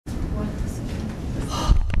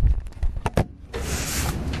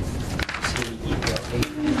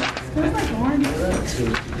to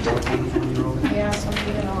 14-year-old. Yeah,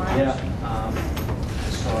 something in orange. Yeah.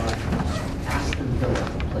 So Aston Villa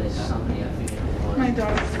plays somebody, I forget who it was. My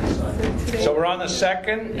daughter's today. So we're on the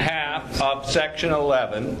second half of section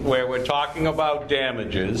 11, where we're talking about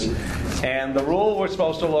damages. And the rule we're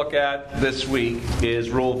supposed to look at this week is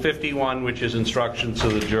Rule 51, which is instructions to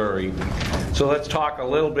the jury. So let's talk a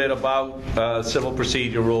little bit about Civil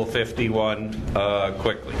Procedure Rule 51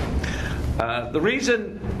 quickly. The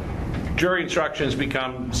reason jury instructions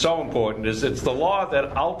become so important is it's the law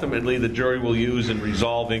that ultimately the jury will use in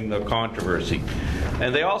resolving the controversy.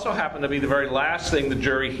 And they also happen to be the very last thing the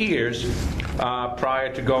jury hears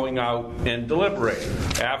prior to going out and deliberating.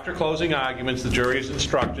 After closing arguments, the jury is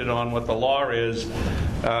instructed on what the law is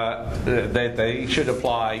that they should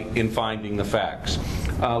apply in finding the facts.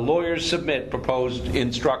 Lawyers submit proposed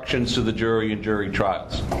instructions to the jury in jury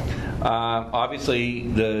trials. Obviously,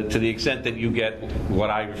 to the extent that you get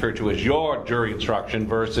what I refer to as your jury instruction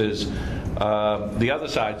versus the other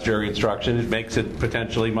side's jury instruction, it makes it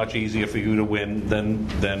potentially much easier for you to win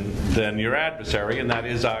than your adversary, and that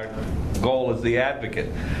is our goal as the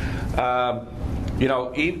advocate. You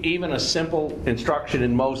know, even a simple instruction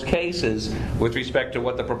in most cases with respect to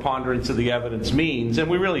what the preponderance of the evidence means, and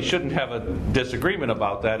we really shouldn't have a disagreement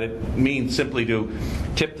about that. It means simply to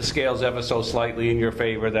tip the scales ever so slightly in your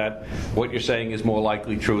favor that what you're saying is more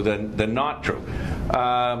likely true than not true.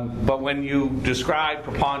 But when you describe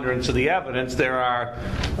preponderance of the evidence, there are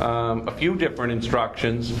a few different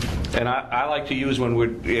instructions, and I like to use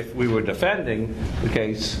if we were defending the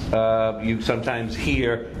case, you sometimes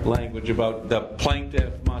hear language about the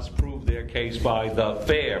plaintiff must prove their case by the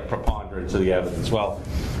fair preponderance of the evidence. Well,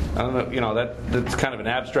 I don't know, you know, that's kind of an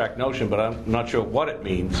abstract notion, but I'm not sure what it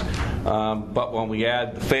means. But when we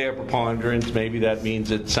add the fair preponderance, maybe that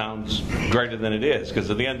means it sounds greater than it is, because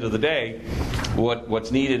at the end of the day,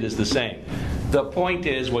 what's needed is the same. The point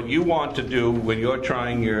is, what you want to do when you're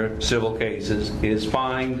trying your civil cases is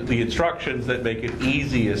find the instructions that make it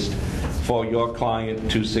easiest for your client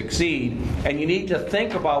to succeed, and you need to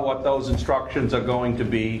think about what those instructions are going to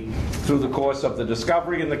be through the course of the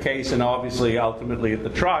discovery in the case, and obviously ultimately at the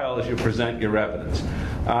trial as you present your evidence.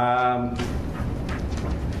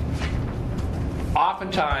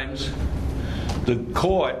 Oftentimes the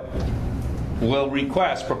court will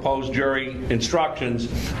request proposed jury instructions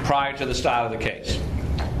prior to the start of the case.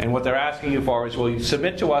 And what they're asking you for is, will you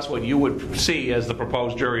submit to us what you would see as the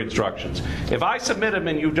proposed jury instructions? If I submit them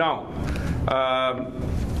and you don't,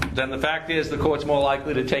 then the fact is the court's more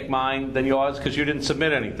likely to take mine than yours because you didn't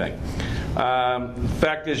submit anything. The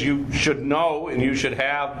fact is you should know and you should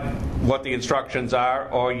have what the instructions are,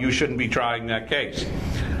 or you shouldn't be trying that case.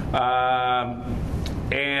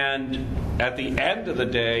 And at the end of the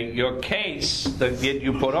day, your case that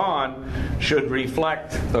you put on should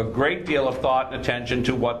reflect a great deal of thought and attention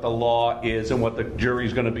to what the law is and what the jury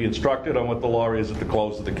is going to be instructed on what the law is at the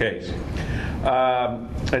close of the case.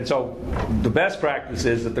 And so the best practice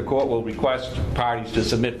is that the court will request parties to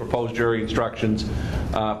submit proposed jury instructions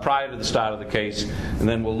prior to the start of the case, and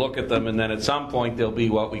then we'll look at them, and then at some point there'll be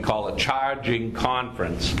what we call a charging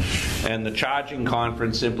conference. And the charging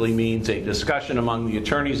conference simply means a discussion among the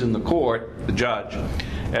attorneys in the court, the judge,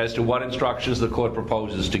 as to what instructions the court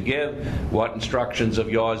proposes to give, what instructions of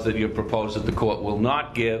yours that you propose that the court will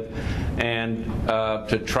not give, and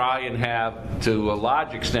to try and have, to a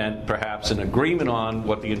large extent, perhaps an agreement on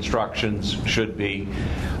what the instructions should be.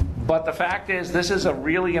 But the fact is, this is a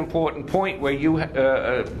really important point where you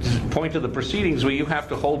point to the proceedings where you have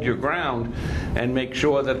to hold your ground and make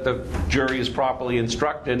sure that the jury is properly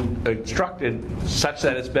instructed such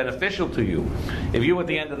that it's beneficial to you. If you, at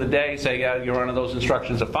the end of the day, say, yeah, Your Honor, those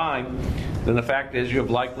instructions are fine, then the fact is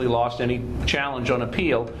you've likely lost any challenge on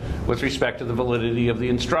appeal with respect to the validity of the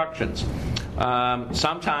instructions.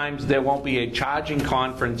 Sometimes there won't be a charging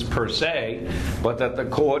conference per se, but that the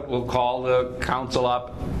court will call the counsel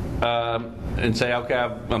up and say, okay,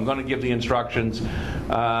 I'm going to give the instructions,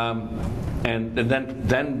 and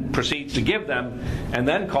then proceeds to give them, and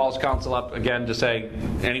then calls counsel up again to say,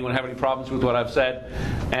 anyone have any problems with what I've said?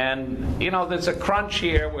 And, you know, there's a crunch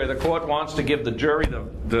here where the court wants to give the jury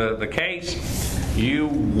the case. You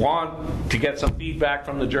want to get some feedback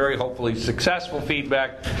from the jury, hopefully successful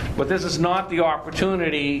feedback, but this is not the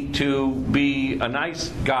opportunity to be a nice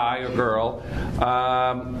guy or girl,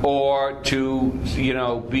 or to, you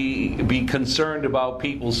know, be concerned about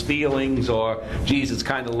people's feelings, or, geez, it's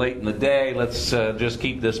kind of late in the day, let's just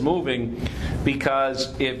keep this moving.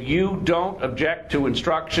 Because if you don't object to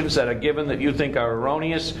instructions that are given that you think are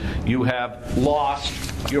erroneous, you have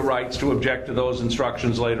lost your rights to object to those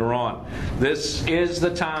instructions later on. This is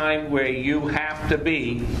the time where you have to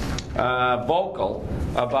be vocal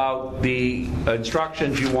about the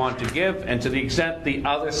instructions you want to give, and to the extent the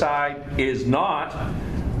other side is not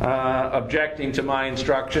objecting to my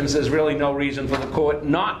instructions, there's really no reason for the court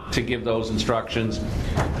not to give those instructions,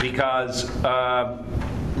 because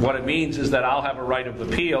what it means is that I'll have a right of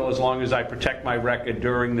appeal as long as I protect my record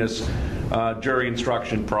during this jury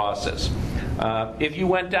instruction process. If you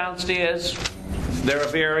went downstairs, there are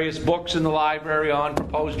various books in the library on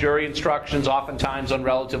proposed jury instructions, oftentimes on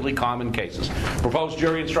relatively common cases. Proposed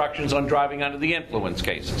jury instructions on driving under the influence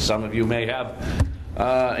cases. Some of you may have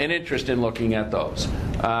an interest in looking at those.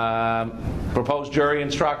 Proposed jury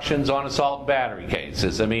instructions on assault and battery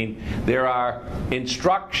cases. I mean, there are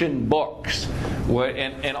instruction books,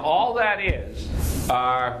 and all that is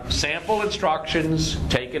are sample instructions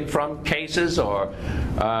taken from cases, or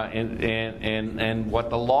and what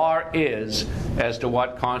the law is as to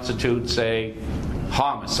what constitutes a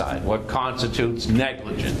homicide, what constitutes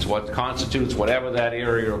negligence, what constitutes whatever that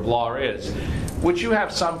area of law is, which you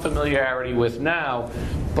have some familiarity with now,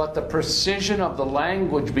 but the precision of the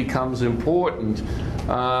language becomes important,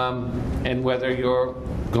 and whether you're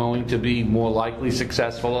going to be more likely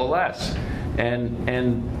successful or less.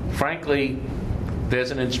 And frankly,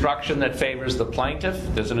 there's an instruction that favors the plaintiff,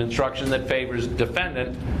 there's an instruction that favors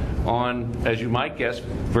defendant on, as you might guess,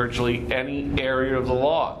 virtually any area of the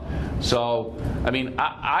law. So, I mean,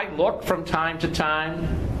 I look from time to time,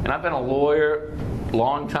 and I've been a lawyer a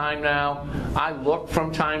long time now, I look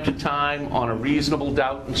from time to time on a reasonable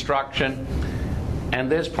doubt instruction, and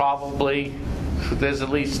there's at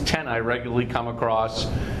least 10 I regularly come across,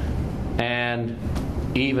 and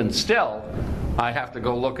even still, I have to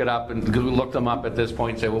go look it up and look them up at this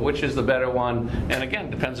point and say, well, which is the better one? And again,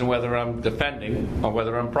 depends on whether I'm defending or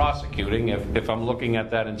whether I'm prosecuting, if I'm looking at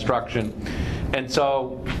that instruction. And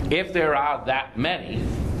so if there are that many,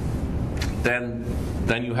 then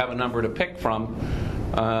you have a number to pick from,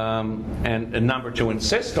 and a number to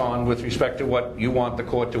insist on with respect to what you want the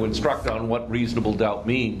court to instruct on, what reasonable doubt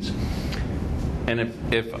means. And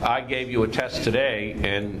if I gave you a test today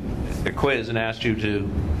and a quiz and asked you to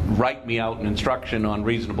write me out an instruction on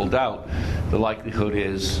reasonable doubt, the likelihood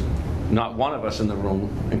is not one of us in the room,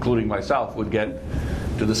 including myself, would get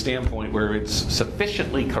to the standpoint where it's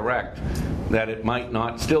sufficiently correct that it might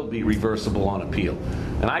not still be reversible on appeal.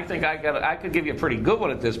 And I think I could give you a pretty good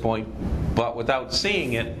one at this point, but without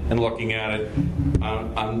seeing it and looking at it,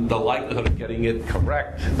 the likelihood of getting it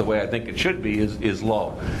correct the way I think it should be is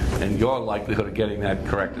low. And your likelihood of getting that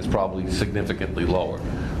correct is probably significantly lower.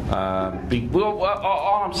 I'm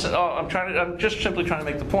just simply trying to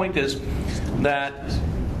make the point is that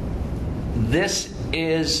this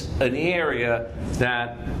is an area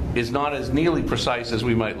that is not as nearly precise as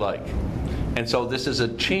we might like. And so this is a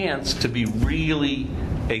chance to be really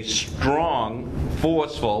a strong,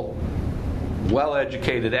 forceful,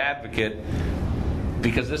 well-educated advocate,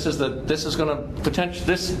 because this is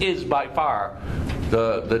by far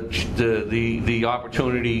the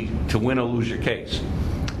opportunity to win or lose your case.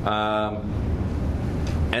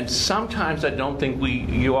 And sometimes I don't think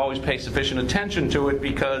you always pay sufficient attention to it,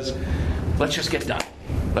 because let's just get done.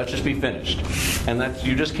 Let's just be finished. And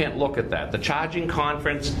you just can't look at that. The charging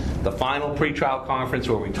conference, the final pretrial conference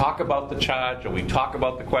where we talk about the charge or we talk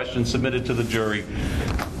about the questions submitted to the jury,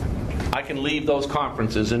 I can leave those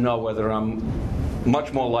conferences and know whether I'm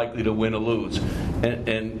much more likely to win or lose.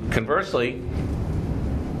 And conversely,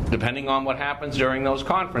 depending on what happens during those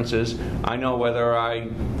conferences, I know whether I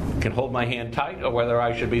can hold my hand tight or whether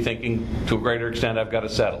I should be thinking to a greater extent I've got to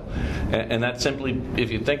settle. And that's simply,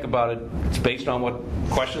 if you think about it, it's based on what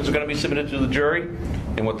questions are going to be submitted to the jury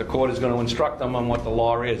and what the court is going to instruct them on what the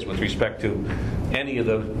law is with respect to any of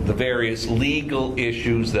the various legal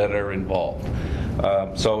issues that are involved.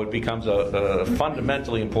 So it becomes a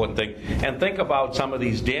fundamentally important thing. And think about some of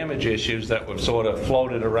these damage issues that were sort of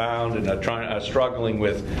floated around and are struggling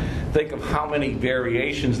with. Think of how many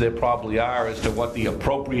variations there probably are as to what the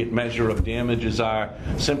appropriate measure of damages are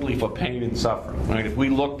simply for pain and suffering. Right? If we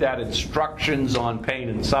looked at instructions on pain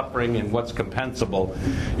and suffering and what's compensable,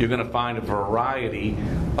 you're going to find a variety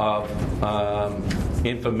of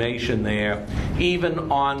information there, even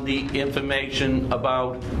on the information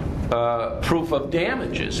about proof of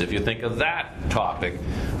damages, if you think of that topic.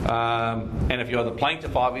 And if you're the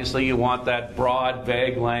plaintiff, obviously you want that broad,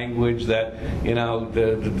 vague language that,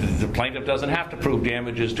 the plaintiff doesn't have to prove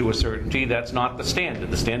damages to a certainty. That's not the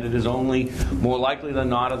standard. The standard is only more likely than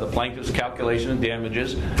not of the plaintiff's calculation of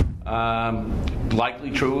damages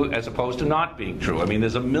likely true as opposed to not being true. I mean,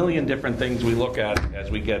 there's a million different things we look at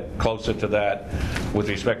as we get closer to that with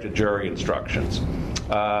respect to jury instructions.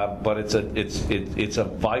 But it's a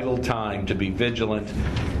vital time to be vigilant,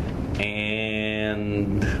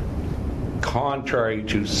 and contrary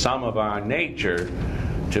to some of our nature,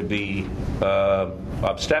 to be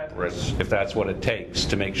obstreperous, if that's what it takes,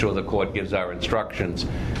 to make sure the court gives our instructions.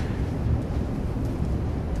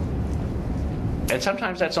 And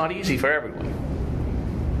sometimes that's not easy for everyone.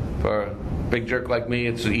 For a big jerk like me,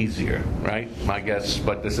 it's easier, right? My guess,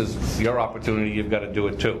 but this is your opportunity. You've got to do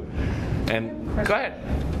it too. And go ahead.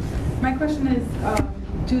 My question is,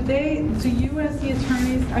 do you as the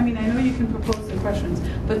attorneys, I mean, I know you can propose the questions,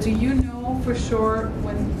 but do you know for sure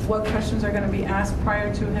what questions are going to be asked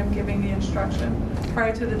prior to him giving the instruction,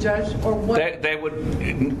 prior to the judge, or what? They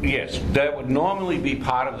would, yes, that would normally be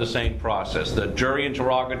part of the same process. The jury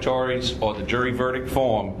interrogatories or the jury verdict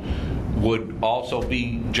form would also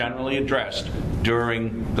be generally addressed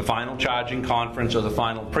during the final charging conference or the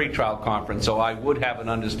final pretrial conference. So I would have an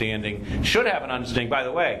understanding, should have an understanding. By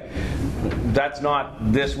the way, that's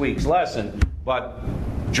not this week's lesson, but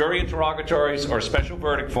jury interrogatories or special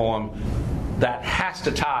verdict form, that has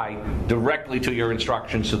to tie directly to your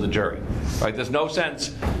instructions to the jury. Right? There's no sense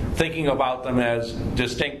thinking about them as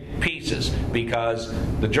distinct pieces, because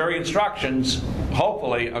the jury instructions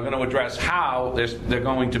hopefully are going to address how they're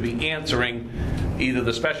going to be answering either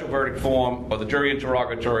the special verdict form or the jury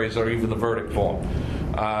interrogatories or even the verdict form.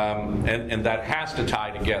 And that has to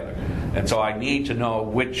tie together. And so I need to know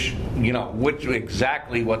which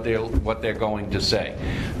exactly what they're going to say.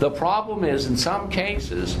 The problem is, in some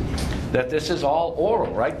cases, that this is all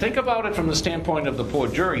oral, right? Think about it from the standpoint of the poor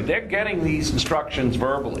jury. They're getting these instructions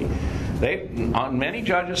verbally. Many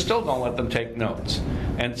judges still don't let them take notes.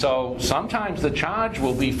 And so sometimes the charge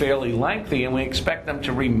will be fairly lengthy, and we expect them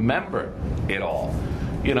to remember it all.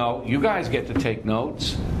 You guys get to take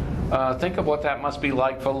notes. Think of what that must be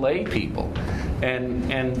like for lay people.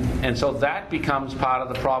 And so that becomes part of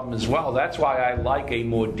the problem as well. That's why I like a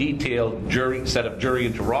more detailed set of jury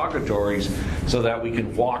interrogatories, so that we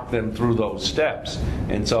can walk them through those steps.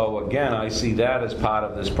 And so again, I see that as part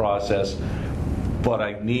of this process, but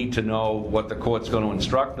I need to know what the court's going to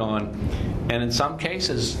instruct on. And in some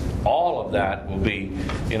cases, all of that will be,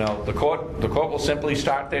 the court will simply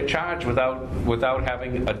start their charge without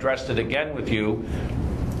having addressed it again with you,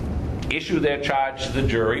 issue their charge to the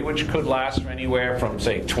jury, which could last for anywhere from,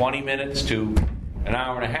 say, 20 minutes to an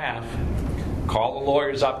hour and a half. Call the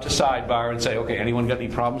lawyers up to sidebar and say, okay, anyone got any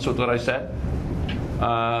problems with what I said?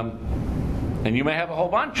 And you may have a whole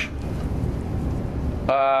bunch.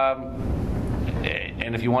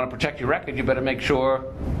 And if you want to protect your record, you better make sure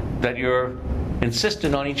that you're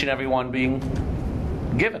insistent on each and every one being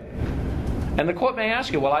given. And the court may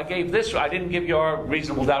ask you, well, I gave this, I didn't give your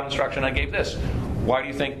reasonable doubt instruction, I gave this. Why do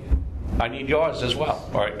you think I need yours as well?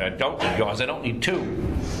 Or I don't need yours, I don't need two.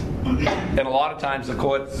 And a lot of times the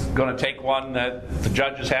court's going to take one that the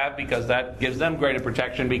judges have, because that gives them greater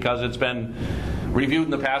protection, because it's been reviewed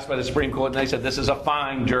in the past by the Supreme Court, and they said this is a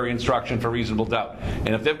fine jury instruction for reasonable doubt. And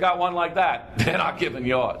if they've got one like that, they're not giving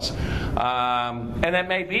yours. And that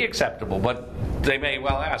may be acceptable, but they may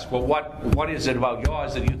well ask, well, what is it about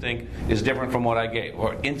yours that you think is different from what I gave,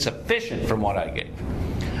 or insufficient from what I gave?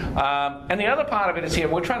 And the other part of it is here,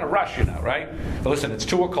 we're trying to rush you now, right? But listen, it's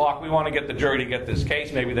 2 o'clock, we want to get the jury to get this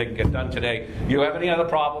case, maybe they can get done today. You have any other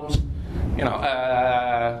problems?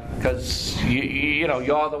 Because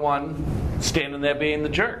you're the one standing there being the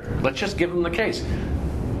jerk. Let's just give them the case.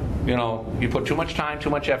 You put too much time, too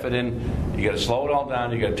much effort in, you got to slow it all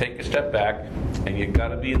down, you got to take a step back, and you got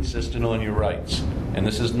to be insistent on your rights. And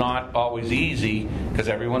this is not always easy, because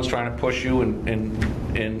everyone's trying to push you and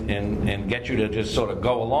get you to just sort of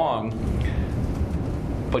go along,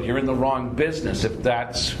 but you're in the wrong business if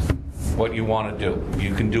that's what you want to do.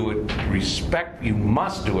 You can do it you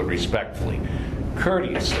must do it respectfully,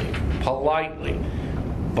 courteously, politely,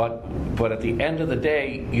 but at the end of the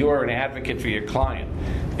day, you're an advocate for your client,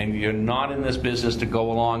 and you're not in this business to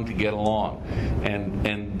go along to get along.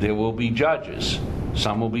 And there will be judges.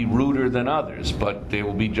 Some will be ruder than others, but there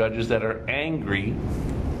will be judges that are angry,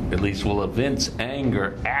 at least will evince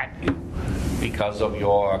anger at you because of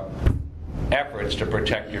your efforts to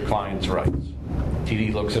protect your client's rights.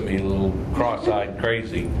 TD looks at me a little cross-eyed,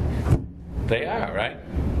 crazy. They are, right?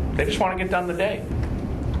 They just want to get done today.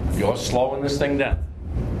 You're slowing this thing down.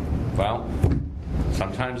 Well,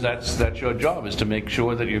 sometimes that's your job, is to make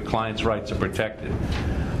sure that your client's rights are protected.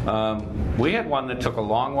 We had one that took a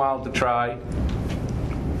long while to try.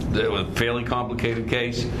 It was a fairly complicated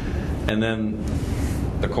case, and then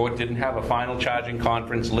The court didn't have a final charging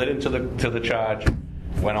conference, lit into the charge,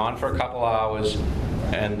 went on for a couple hours,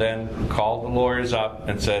 and then called the lawyers up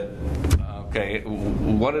and said, okay,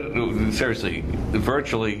 seriously,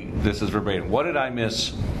 virtually, this is verbatim. What did I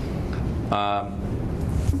miss? I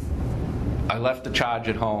left the charge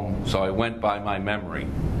at home, so I went by my memory.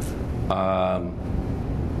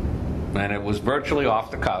 And it was virtually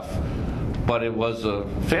off the cuff, but it was a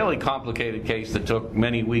fairly complicated case that took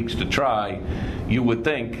many weeks to try. You would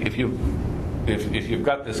think if you've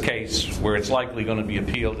got this case where it's likely going to be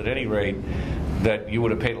appealed at any rate, that you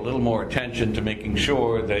would have paid a little more attention to making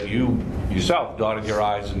sure that you yourself dotted your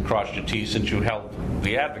I's and crossed your T's, since you held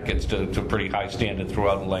the advocates to a pretty high standard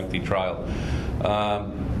throughout a lengthy trial.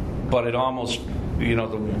 But it almost, the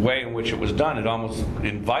way in which it was done, it almost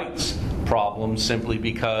invites problems, simply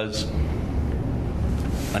because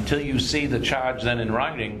until you see the charge then in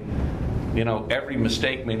writing, every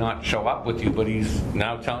mistake may not show up with you, but he's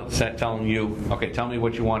now telling you, okay, tell me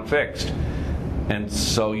what you want fixed. And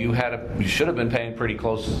so you should have been paying pretty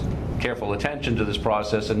careful attention to this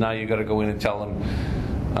process, and now you got to go in and tell him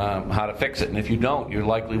how to fix it. And if you don't, you're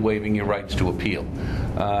likely waiving your rights to appeal.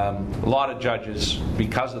 A lot of judges,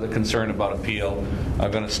 because of the concern about appeal, are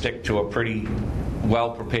going to stick to a pretty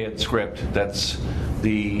well-prepared script that's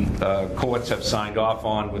the courts have signed off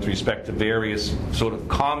on with respect to various sort of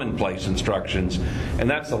commonplace instructions, and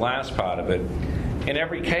that's the last part of it. In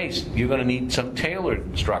every case, you're going to need some tailored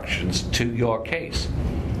instructions to your case.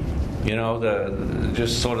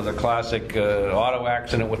 Just sort of the classic auto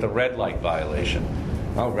accident with a red light violation.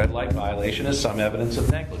 Well, red light violation is some evidence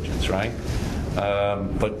of negligence, right?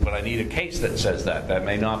 But I need a case that says that. That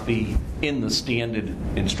may not be in the standard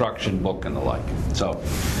instruction book and the like. So,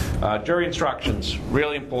 jury instructions,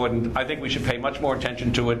 really important. I think we should pay much more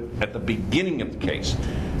attention to it at the beginning of the case.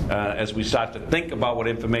 As we start to think about what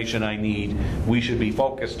information I need, we should be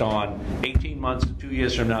focused on 18 months to 2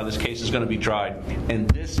 years from now, this case is going to be tried, and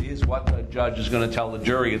this is what the judge is going to tell the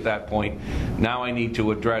jury at that point. Now I need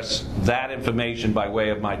to address that information by way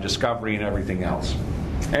of my discovery and everything else.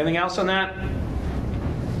 Anything else on that?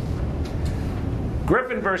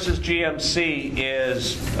 Griffin versus GMC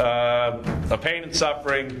is a pain and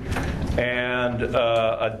suffering and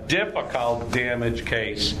a difficult damage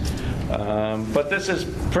case. But this is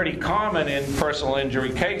pretty common in personal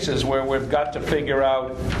injury cases, where we've got to figure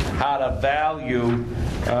out how to value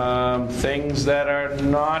things that are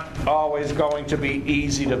not always going to be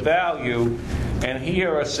easy to value. And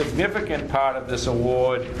here, a significant part of this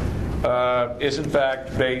award is in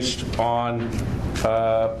fact based on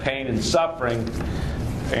pain and suffering.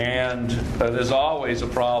 And there's always a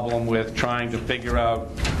problem with trying to figure out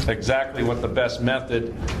exactly what the best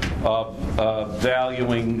method of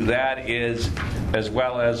valuing that is, as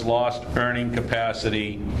well as lost earning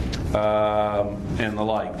capacity and the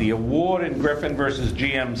like. The award in Griffin versus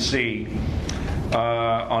GMC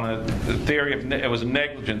on a theory of it was a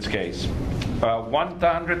negligence case,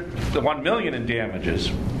 $1 million in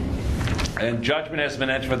damages, and judgment has been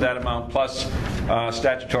entered for that amount plus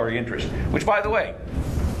statutory interest, which, by the way,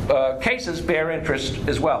 cases bear interest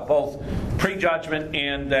as well, both pre-judgment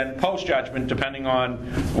and then post-judgment, depending on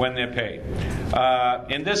when they're paid.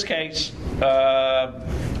 In this case,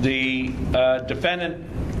 the defendant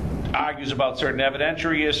argues about certain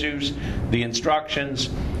evidentiary issues, the instructions,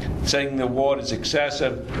 saying the award is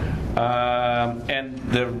excessive, and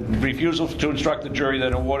the refusal to instruct the jury that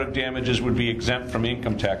an award of damages would be exempt from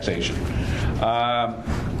income taxation.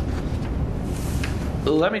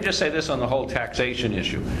 Let me just say this on the whole taxation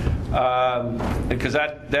issue, because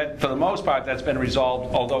that for the most part that's been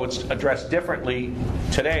resolved, although it's addressed differently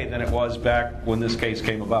today than it was back when this case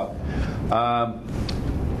came about.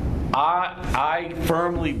 I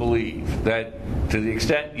firmly believe that to the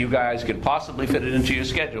extent you guys can possibly fit it into your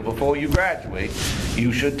schedule before you graduate,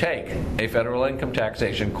 you should take a federal income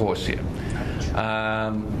taxation course here.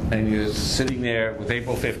 And you're sitting there with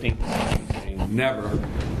April 15th, saying never.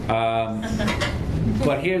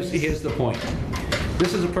 But here's the point.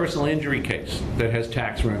 This is a personal injury case that has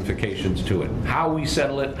tax ramifications to it. How we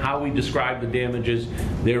settle it, how we describe the damages,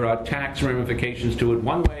 there are tax ramifications to it.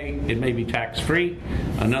 One way, it may be tax-free.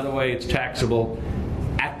 Another way, it's taxable.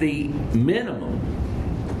 At the minimum,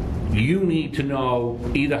 you need to know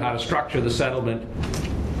either how to structure the settlement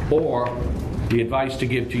or the advice to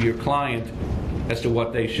give to your client as to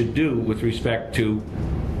what they should do with respect to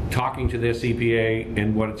talking to their CPA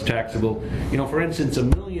and what it's taxable. For instance,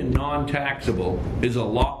 $1 million non-taxable is a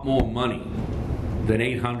lot more money than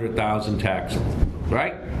 $800,000 taxable,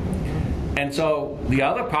 right? And so the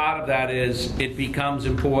other part of that is it becomes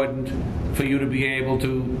important for you to be able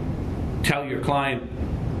to tell your client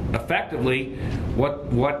effectively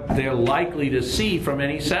what they're likely to see from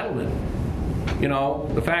any settlement. You know,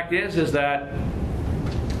 the fact is that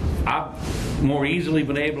I've more easily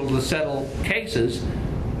been able to settle cases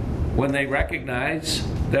when they recognize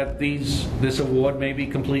that this award may be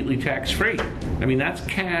completely tax-free. I mean, that's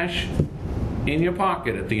cash in your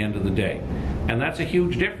pocket at the end of the day. And that's a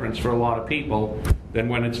huge difference for a lot of people than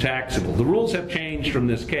when it's taxable. The rules have changed from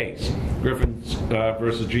this case, Griffins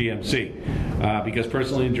versus GMC, because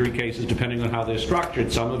personal injury cases, depending on how they're structured,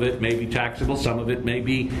 some of it may be taxable, some of it may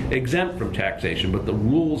be exempt from taxation, but the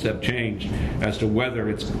rules have changed as to whether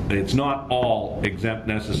it's not all exempt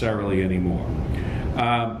necessarily anymore.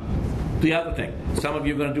 The other thing, some of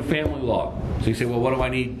you are going to do family law. So you say, well, what do I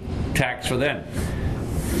need tax for then?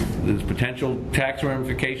 There's potential tax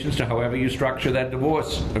ramifications to however you structure that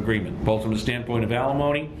divorce agreement, both from the standpoint of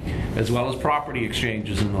alimony as well as property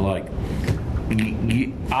exchanges and the like.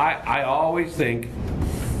 I always think,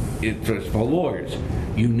 for lawyers,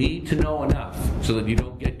 you need to know enough so that you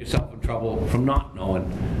don't get yourself in trouble from not knowing,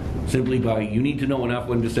 simply by, you need to know enough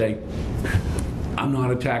when to say, I'm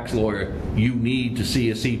not a tax lawyer. You need to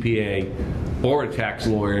see a CPA or a tax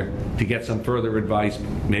lawyer to get some further advice,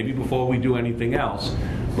 maybe before we do anything else,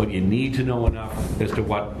 but you need to know enough as to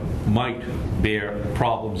what might bear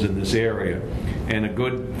problems in this area. And a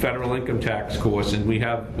good federal income tax course, and we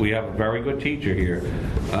have a very good teacher here,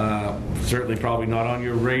 certainly probably not on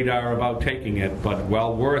your radar about taking it, but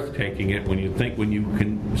well worth taking it when you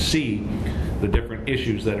can see the different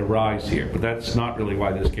issues that arise here. But that's not really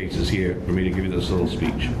why this case is here, for me to give you this little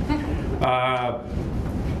speech.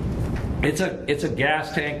 It's a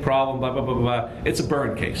gas tank problem, blah, blah, blah, blah. It's a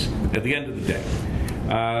burn case at the end of the day.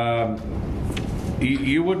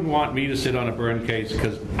 You wouldn't want me to sit on a burn case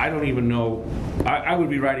because I don't even know, I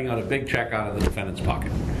would be writing out a big check out of the defendant's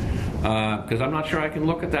pocket. Because I'm not sure I can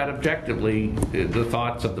look at that objectively, the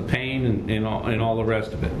thoughts of the pain and all the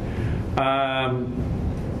rest of it.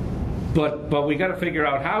 But we got to figure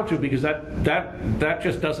out how to, because that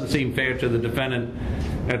just doesn't seem fair to the defendant.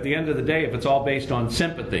 At the end of the day, if it's all based on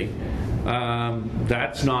sympathy,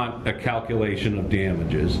 that's not a calculation of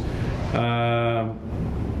damages.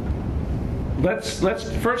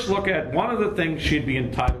 Let's first look at one of the things she'd be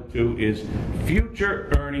entitled to is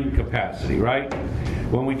future earning capacity, right?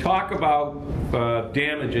 When we talk about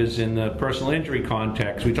damages in the personal injury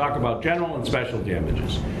context, we talk about general and special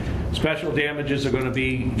damages. Special damages are going to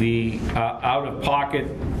be the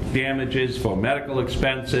out-of-pocket damages for medical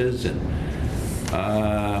expenses and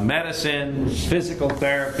medicines, physical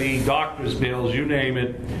therapy, doctor's bills, you name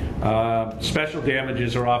it. Special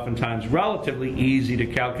damages are oftentimes relatively easy to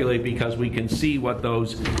calculate because we can see what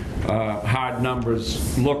those hard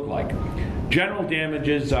numbers look like. General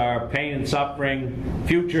damages are pain and suffering,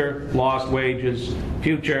 future lost wages,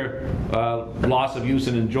 future loss of use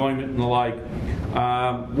and enjoyment and the like,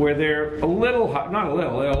 where they're a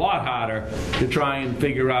lot harder to try and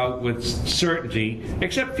figure out with certainty,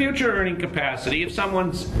 except future earning capacity. If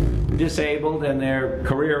someone's disabled and their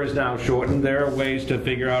career is now shortened, there are ways to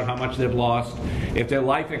figure out how much they've lost. If their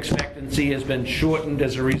life expectancy has been shortened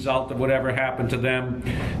as a result of whatever happened to them,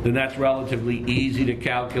 then that's relatively easy to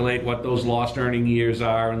calculate what those lost earning years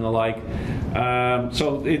are and the like.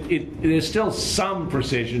 So there's still some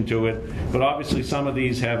precision to it, but obviously some of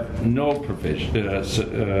these have no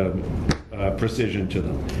precision to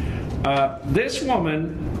them. This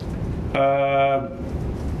woman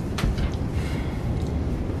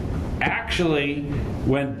actually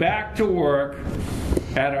went back to work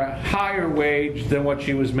at a higher wage than what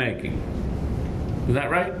she was making. Is that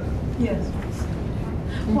right? Yes.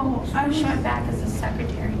 Well, I went back as a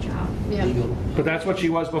secretary job. Yeah. But that's what she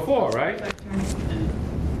was before, right?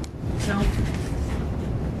 No.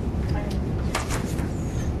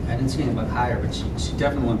 I didn't see anything about higher, but she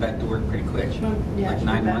definitely went back to work pretty quick. Yeah, like she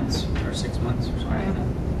 9 went back. months or 6 months or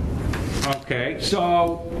something. Right. Okay,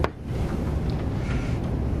 so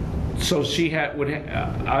she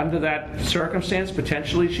under that circumstance,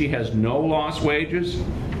 potentially she has no lost wages.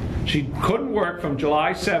 She couldn't work from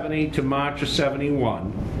July 70 to March of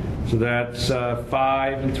 71, so that's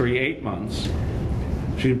 5 and 3/8 months.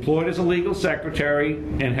 She employed as a legal secretary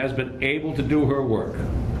and has been able to do her work.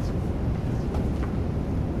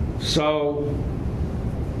 So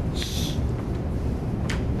It's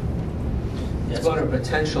about her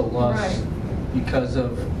potential loss Right. because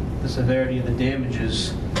of the severity of the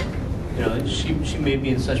damages. You know, she may be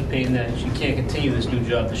in such pain that she can't continue this new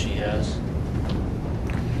job that she has.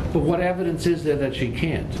 but what evidence is there that she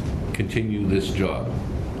can't continue this job?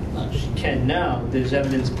 She can now. There's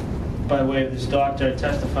evidence by way of this doctor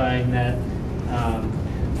testifying that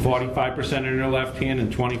 45% in her left hand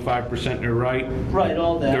and 25% in her right. Right,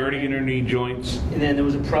 all that. 30 in her knee joints. And then there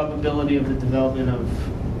was a probability of the development of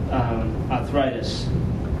arthritis,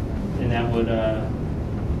 and that would.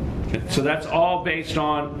 So that's all based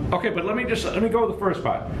on. Okay, but let me go with the first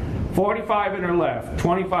part. 45 in her left,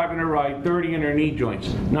 25 in her right, 30 in her knee joints.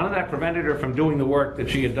 None of that prevented her from doing the work that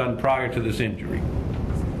she had done prior to this injury.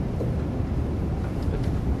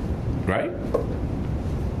 Right?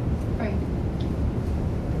 Right.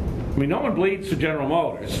 I mean, no one bleeds for General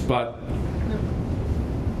Motors, but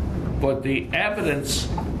the evidence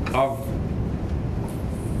of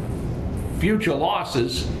future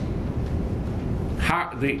losses,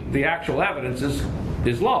 the actual evidence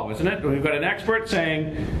is low, isn't it? We've got an expert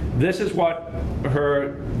saying this is what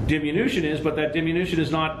her diminution is, but that diminution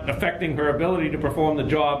is not affecting her ability to perform the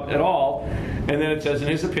job at all. And then it says, in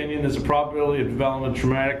his opinion, there's a probability of development of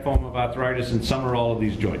traumatic form of arthritis in some or all of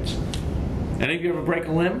these joints. Any of you ever break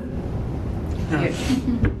a limb? Yes.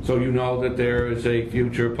 So you know that there is a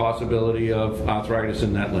future possibility of arthritis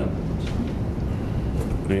in that limb.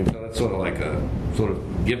 I mean, so that's sort of like a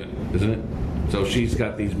given, isn't it? So she's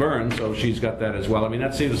got these burns, so she's got that as well. I mean,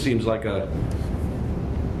 that seems like a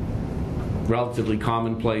relatively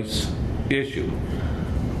commonplace issue.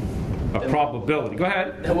 A probability. Go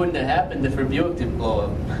ahead. That wouldn't have happened if her Buick didn't blow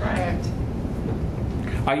up. Correct.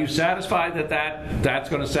 Are you satisfied that's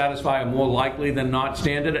going to satisfy a more likely than not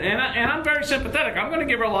standard? And I'm very sympathetic. I'm going to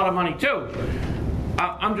give her a lot of money too.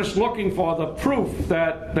 I'm just looking for the proof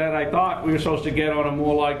that I thought we were supposed to get on a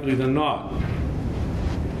more likely than not.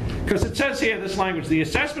 Because it says here, this language, the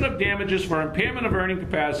assessment of damages for impairment of earning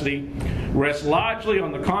capacity rests largely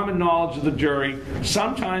on the common knowledge of the jury,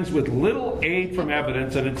 sometimes with little aid from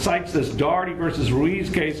evidence, and it cites this Doherty versus Ruiz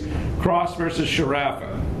case, Cross versus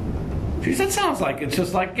Sharafa. Geez, that sounds like it's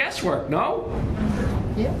just like guesswork, no?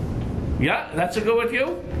 Yeah. Yeah, that's a good with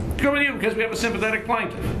you? Good with you because we have a sympathetic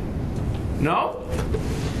plaintiff. No?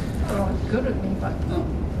 Oh, it's good with me, but no.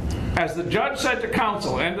 As the judge said to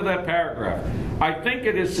counsel, end of that paragraph, I think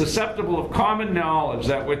it is susceptible of common knowledge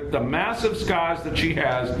that with the massive scars that she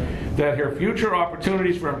has, that her future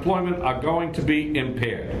opportunities for employment are going to be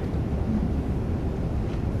impaired.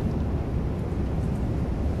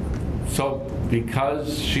 So,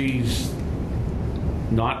 because she's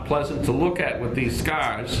not pleasant to look at with these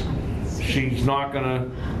scars, she's not going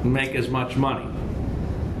to make as much money.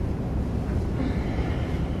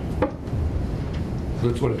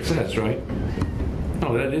 That's what it says, right?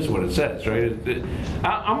 No, that is what it says, right?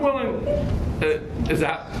 I'm willing.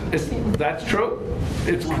 That's true?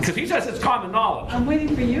 Because he says it's common knowledge. I'm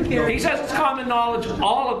waiting for you, Gary. He says it's common knowledge.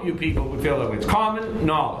 All of you people would feel that way. It's common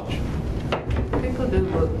knowledge. People do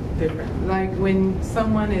look different. Like when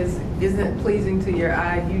someone isn't pleasing to your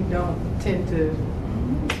eye, you don't tend to.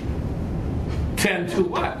 Tend to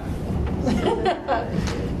what?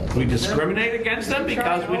 We discriminate against them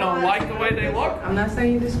because we don't like the way they look? I'm not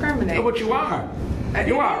saying you discriminate. But you are.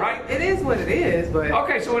 You are, right? It is what it is, but.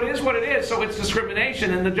 Okay, so it is what it is, so it's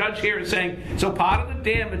discrimination, and the judge here is saying, so part of the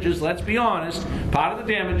damages, let's be honest, part of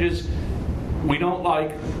the damages, we don't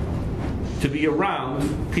like to be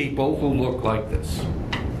around people who look like this.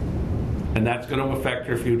 And that's going to affect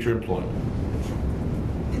her future employment.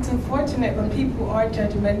 It's unfortunate when people are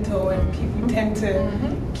judgmental and people tend to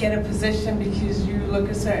get a position because you look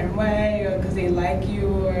a certain way or because they like you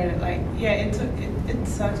or like, yeah, it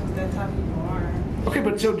sucks, but that's how people are. Okay,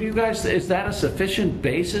 but so do you guys, is that a sufficient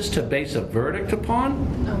basis to base a verdict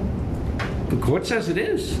upon? No. The court says it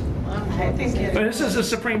is. I think it But this is a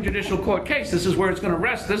Supreme Judicial Court case. This is where it's going to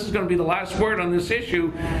rest. This is going to be the last word on this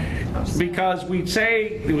issue because we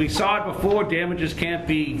saw it before, damages can't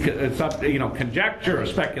be, conjecture or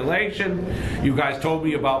speculation. You guys told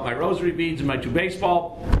me about my rosary beads and my 2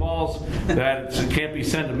 baseball balls, that it can't be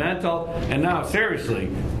sentimental. And now, seriously,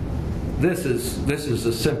 this is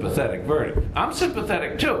a sympathetic verdict. I'm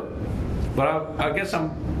sympathetic too, but I guess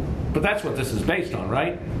but that's what this is based on,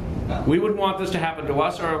 right? We wouldn't want this to happen to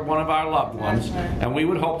us or one of our loved ones, and we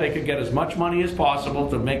would hope they could get as much money as possible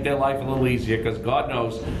to make their life a little easier, because God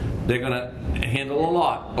knows they're going to handle a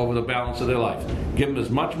lot over the balance of their life. Give them as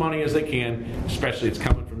much money as they can, especially it's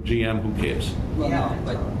coming from GM, who cares? Well, no,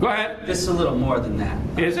 but Go ahead. this is a little more than that.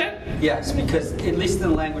 Is it? Yes, because at least in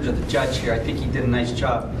the language of the judge here, I think he did a nice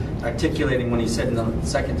job articulating when he said in the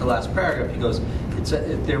second to last paragraph, he goes,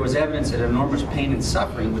 there was evidence of enormous pain and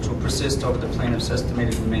suffering which will persist over the plaintiff's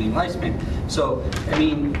estimated remaining lifespan. So, I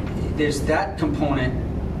mean, there's that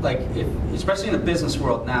component, like, especially in the business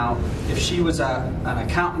world now, if she was an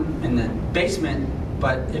accountant in the basement,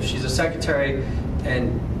 but if she's a secretary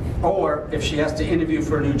or if she has to interview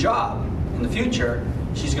for a new job in the future,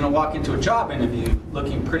 she's going to walk into a job interview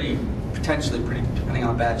looking potentially pretty, depending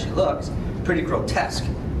on how bad she looks, pretty grotesque.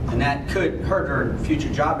 And that could hurt her in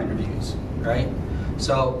future job interviews, right?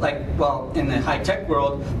 So, like, well, in the high-tech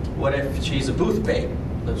world, what if she's a booth babe?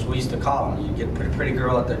 As we used to call them. You get a pretty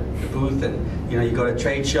girl at the booth, and you go to a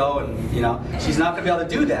trade show, and she's not going to be able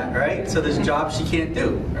to do that, right? So there's jobs she can't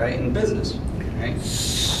do, right, in business, right?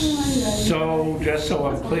 So, just so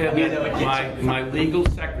I'm clear, my legal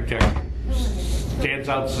secretary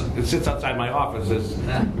sits outside my office as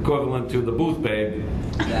equivalent to the booth babe,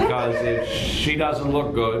 because if she doesn't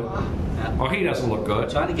look good, or he doesn't look good.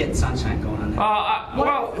 Trying to get sunshine going on there. But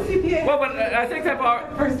I think that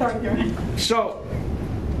First argument. So,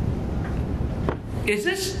 it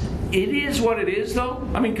is what it is, though?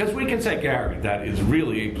 I mean, because we can say, Gary, that is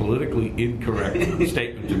really a politically incorrect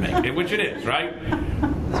statement to make, which it is, right?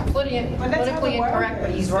 It's politically incorrect,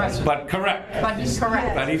 but he's right. But correct. But he's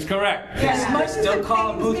correct. But he's correct. Yeah, they still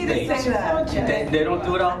call them booth babes. They don't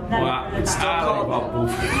do it all. Well, It's still called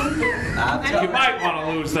booth. You might want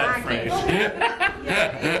to lose that phrase.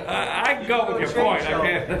 I can go with your point.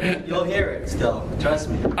 Okay. You'll hear it still. Trust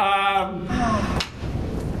me.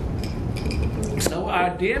 So our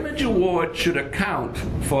damage award should account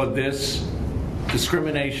for this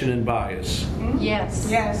discrimination and bias. Yes.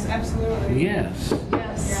 Yes, absolutely. Yes.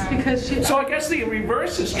 Yes. Because she. So I guess the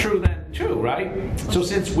reverse is true then too, right? So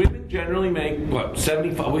since women generally make what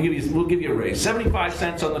 75, we'll give you a raise, 75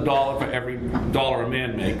 cents on the dollar for every dollar a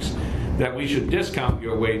man makes, that we should discount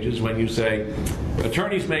your wages when you say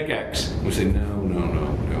attorneys make X. We say no,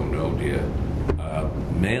 dear.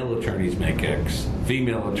 Male attorneys make X.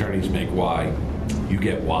 Female attorneys make Y. You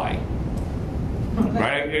get Y.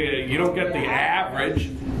 Right? You don't get the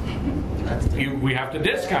average. We have to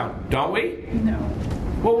discount, don't we? No.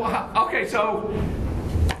 Well, okay, so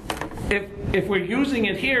if we're using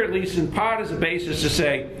it here, at least in part, as a basis to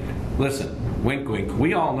say, listen, wink, wink,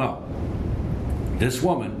 we all know this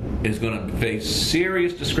woman is going to face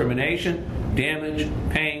serious discrimination, damage,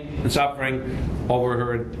 pain, and suffering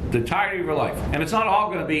over the entirety of her life. And it's not all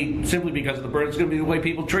going to be simply because of the burden. It's going to be the way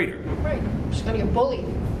people treat her. Right. She's going to get bullied.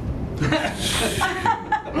 I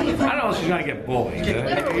don't know if she's going to get bullied.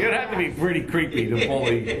 You'd have to be pretty creepy to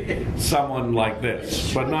bully someone like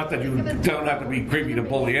this. But not that you don't have to be creepy to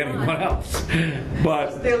bully anyone else.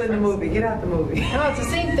 But Still in the movie. Get out the movie. No, it's the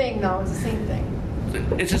same thing, though. It's the same thing.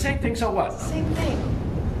 it's the same thing, so what? It's the same thing.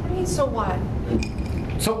 What do you mean, so what?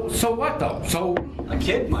 So what, though? So A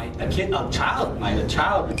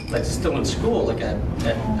child that's still in school, like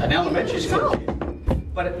an elementary school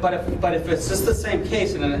kid. But if it's just the same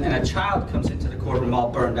case and a child comes into the courtroom all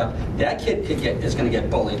burned up, that kid is going to get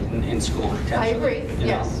bullied in school potentially. I agree,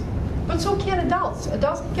 yes. But so can adults.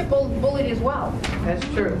 Adults can get bullied as well. That's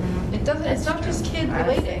true. It doesn't. It's not just kid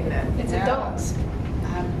related. It's adults.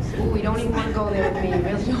 Ooh, we don't even want to go there with me. We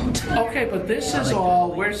really don't. okay, but this is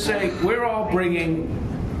all we're saying. We're all bringing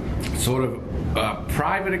sort of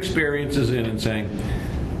private experiences in and saying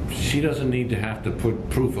she doesn't need to have to put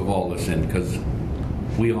proof of all this in because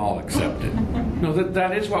we all accept it. No,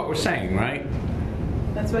 that is what we're saying, right?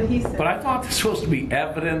 That's what he said. But I thought this was supposed to be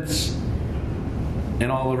evidence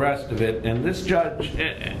and all the rest of it. And this judge,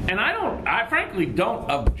 and I frankly don't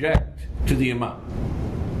object to the amount.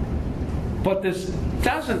 But this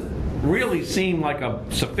doesn't really seem like a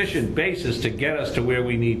sufficient basis to get us to where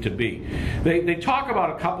we need to be. They talk about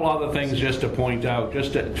a couple other things just to point out,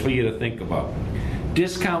 for you to think about.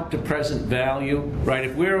 Discount to present value, right?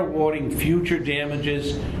 If we're awarding future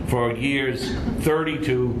damages for years 30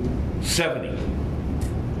 to 70,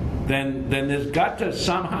 then there's got to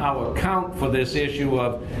somehow account for this issue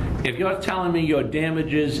of, if you're telling me your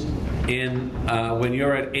damages when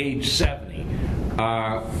you're at age 70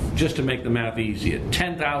 are, just to make the math easier,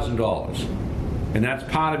 $10,000, and that's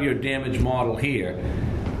part of your damage model here.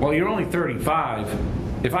 Well, you're only 35.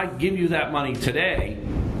 If I give you that money today,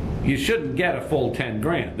 you shouldn't get a full 10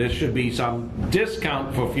 grand. There should be some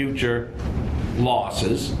discount for future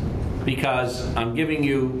losses, because I'm giving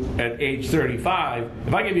you at age 35.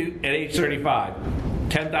 If I give you at age 35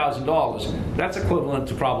 $10,000, that's equivalent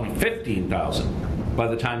to probably $15,000 by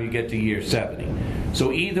the time you get to year 70.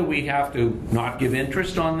 So either we have to not give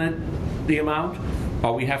interest on the amount,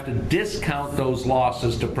 or we have to discount those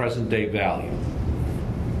losses to present day value.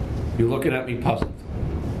 You're looking at me puzzled.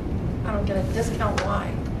 I don't get a discount. Why?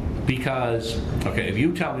 Because, okay, if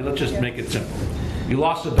you tell me, let's just make it simple. You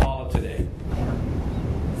lost $1 today.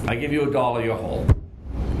 I give you $1, you're whole.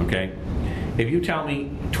 Okay? If you tell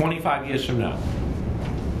me 25 years from now,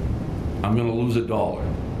 I'm going to lose $1,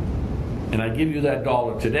 and I give you that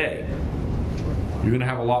 $1 today, you're going to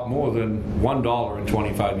have a lot more than $1 in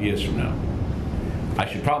 25 years from now. I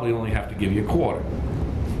should probably only have to give you a quarter.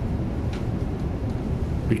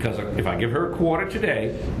 Because if I give her a quarter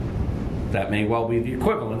today, that may well be the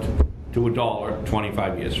equivalent to $1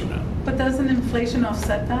 25 years from now. But doesn't inflation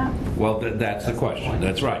offset that? Well, that's the question.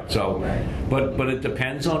 That's right. So, but it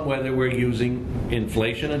depends on whether we're using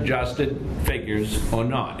inflation-adjusted figures or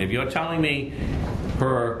not. If you're telling me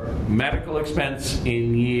her medical expense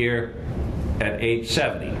in year at age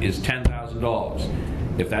 70 is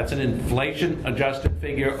 $10,000, if that's an inflation-adjusted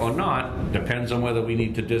figure or not, depends on whether we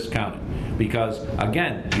need to discount it. Because,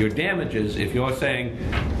 again, your damages, if you're saying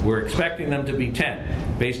we're expecting them to be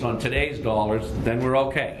 10 based on today's dollars, then we're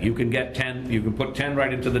okay. You can get 10, you can put 10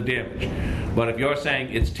 right into the damage. But if you're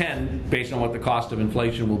saying it's 10 based on what the cost of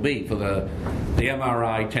inflation will be for the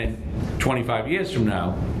MRI 25 years from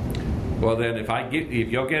now, well then if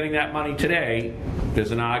you're getting that money today,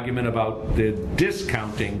 there's an argument about the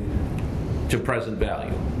discounting to present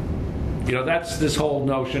value. You know, that's this whole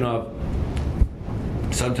notion of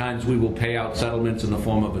sometimes we will pay out settlements in the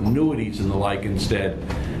form of annuities and the like instead,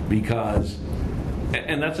 because,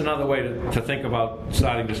 and that's another way to think about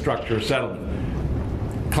starting to structure a settlement.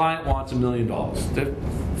 Client wants $1 million. They're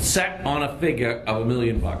set on a figure of $1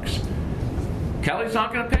 million. Kelly's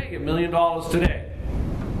not going to pay you $1 million today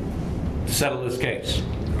to settle this case.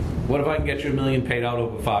 What if I can get you $1 million paid out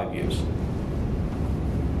over 5 years?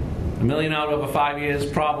 $1 million out over 5 years,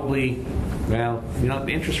 probably, well, you know,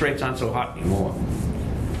 the interest rates aren't so hot anymore.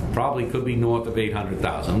 Probably could be north of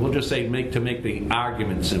 800,000. We'll just say to make the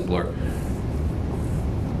argument simpler.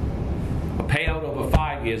 A payout over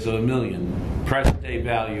 5 years of $1 million, present day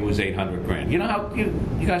value is 800 grand. You know how you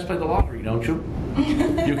guys play the lottery, don't you?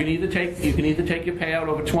 You can either take your payout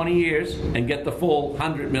over 20 years and get the full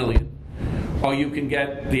 100 million, or you can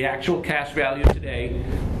get the actual cash value today,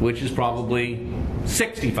 which is probably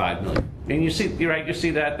 65 million. And you see, you're right, you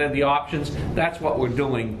see that the options, that's what we're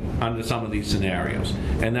doing under some of these scenarios.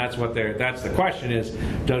 And that's the question is,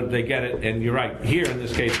 do they get it? And you're right, here in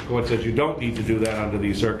this case, the court says you don't need to do that under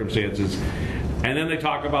these circumstances. And then they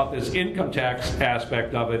talk about this income tax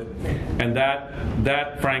aspect of it, and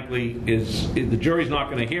that frankly is, the jury's not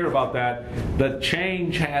going to hear about that. The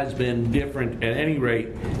change has been different at any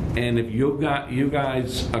rate, and if you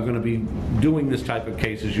guys are going to be doing this type of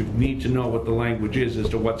cases, you need to know what the language is as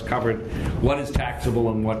to what's covered, what is taxable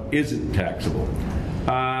and what isn't taxable.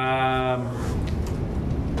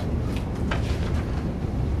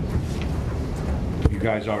 You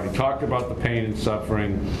guys already talked about the pain and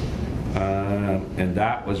suffering. And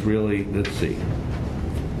that was really, let's see.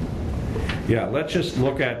 Yeah, let's just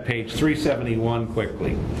look at page 371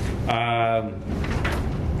 quickly.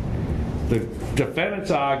 The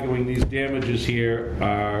defendant's arguing these damages here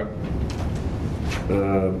are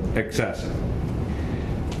excessive.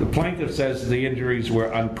 The plaintiff says the injuries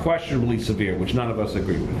were unquestionably severe, which none of us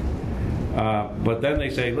agree with. But then they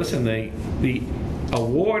say, listen, the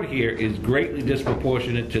award here is greatly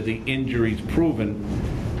disproportionate to the injuries proven,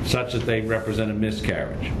 such that they represent a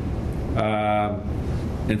miscarriage.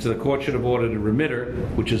 And so the court should have ordered a remitter,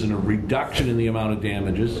 which is a reduction in the amount of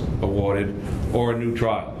damages awarded, or a new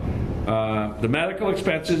trial. The medical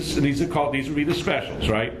expenses, these would be the specials,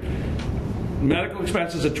 right? Medical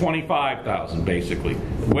expenses are $25,000 basically.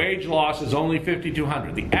 Wage loss is only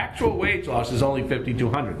 $5,200. The actual wage loss is only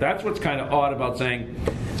 $5,200. That's what's kind of odd about saying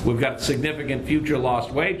we've got significant future lost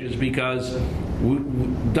wages, because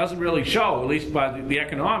doesn't really show, at least by the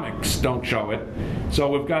economics don't show it. So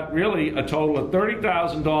we've got really a total of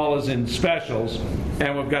 $30,000 in specials,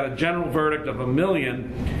 and we've got a general verdict of $1 million,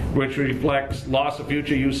 which reflects loss of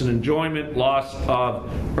future use and enjoyment, loss of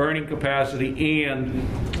earning capacity, and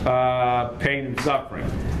pain and suffering.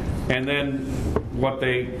 And then what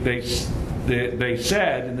they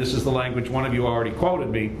said, and this is the language one of you already quoted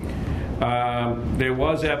me, there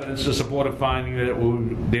was evidence to support a finding that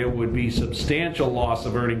there would be substantial loss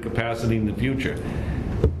of earning capacity in the future.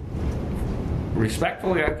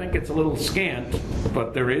 Respectfully, I think it's a little scant,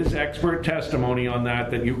 but there is expert testimony on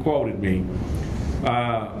that you quoted me.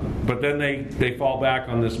 But then they fall back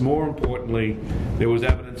on this. More importantly, there was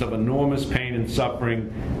evidence of enormous pain and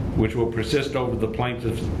suffering which will persist over the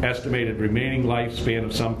plaintiff's estimated remaining lifespan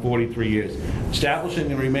of some 43 years. Establishing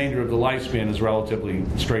the remainder of the lifespan is relatively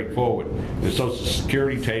straightforward. There's Social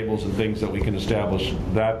Security tables and things that we can establish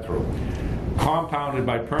that through. Compounded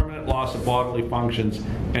by permanent loss of bodily functions,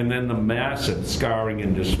 and then the massive scarring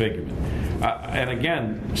and disfigurement. And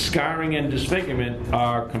again, scarring and disfigurement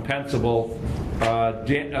are compensable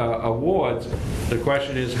awards. The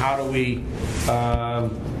question is, how do we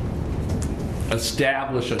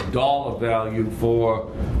establish a dollar value for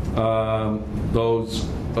those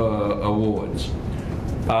awards?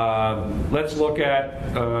 Let's look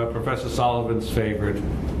at Professor Sullivan's favorite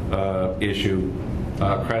issue,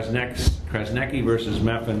 Krasnecki versus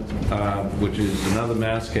Meffin, which is another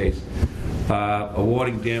mass case,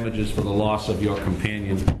 awarding damages for the loss of your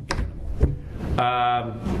companion.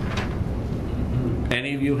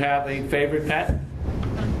 Any of you have a favorite pet?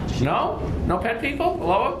 No? No pet people?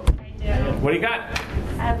 Lola? I do. What do you got?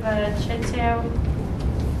 I have a Shih Tzu,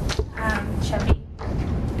 Chubby.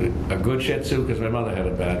 A good Shih Tzu, because my mother had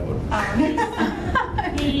a bad one.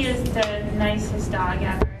 He is the nicest dog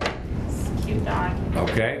ever. He's a cute dog.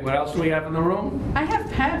 Okay, what else do we have in the room? I have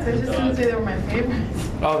pets, I just didn't say they were my favorites.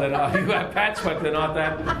 Oh, they're not, you have pets, but they're not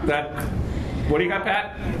that. What do you got,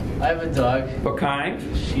 Pat? I have a dog. What kind?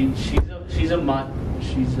 She's a mutt.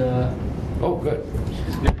 She's Oh, good.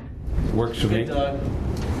 she's good. Works for me. Good dog.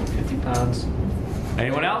 50 pounds.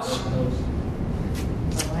 Anyone else? I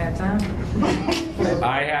don't have time.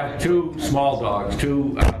 I have two small dogs,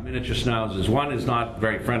 two miniature schnauzers. One is not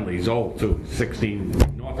very friendly. He's old too, 16,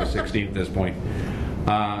 north of 16 at this point.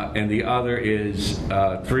 And the other is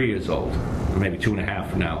 3 years old, or maybe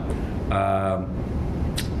 2.5 now.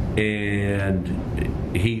 And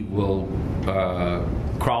he will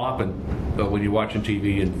crawl up and when you're watching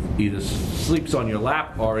TV and either sleeps on your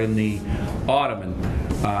lap or in the ottoman.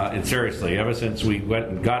 And seriously, ever since we went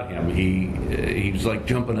and got him, he was like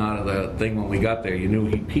jumping out of the thing when we got there. You knew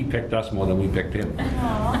he picked us more than we picked him.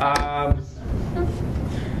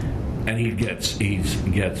 And he gets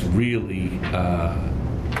really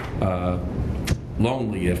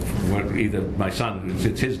lonely if either my son,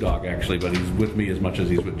 it's his dog actually, but he's with me as much as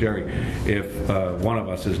he's with Jerry, if one of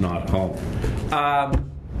us is not home.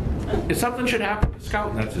 If something should happen to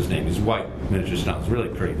Scout, that's his name, he's white, miniature schnauzer, really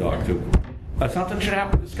pretty dog too. Something should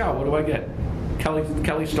happen to Scout, what do I get?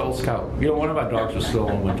 Kelly stole Scout. You know, one of our dogs was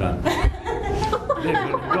stolen one time.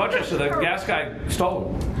 Dorchester, the gas guy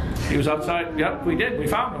stole him. He was outside, yep, we did, we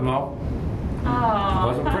found him though. Oh.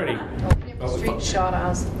 Wasn't pretty. Street shot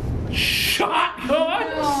us. Shot? What?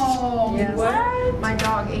 Oh, Yes. what? My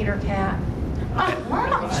dog ate her cat.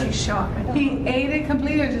 She shot my dog. He ate it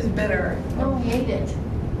completely or just bit her? No, he ate it.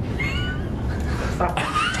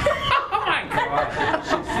 Oh my God. You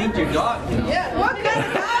should feed your dog, you know. Yeah, what kind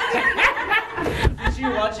of dog? Did you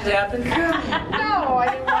watch it happen? No, I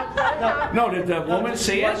didn't watch that. No, did the woman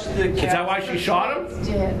see it? Watch the Is that why she shot him?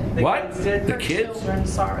 Did. What? did. The kids? Children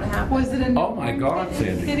saw it happen. Was it a Oh my God,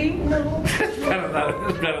 Sandy. kitty? It's better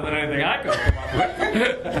than anything I could come up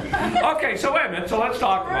with. Okay, so wait a minute. So let's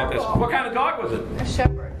talk about this. What kind of dog was it? A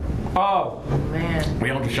shepherd. Oh, Man.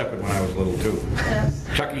 we owned a shepherd when I was little too. Yes.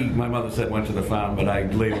 Chucky, my mother said, went to the farm, but I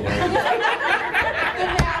laid alone.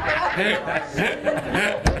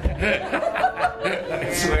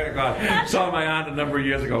 I swear to God. Saw my aunt a number of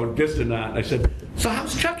years ago, a distant aunt. I said, so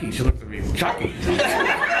how's Chucky? She looked at me, Chucky.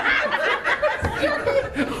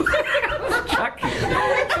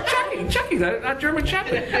 Chucky, that German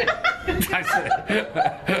Shepherd. I said,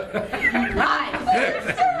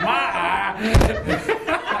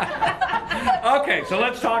 okay, so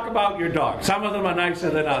let's talk about your dog. Some of them are nicer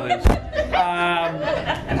than others.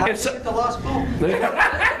 And how did you get the lost bone?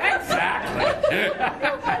 Exactly.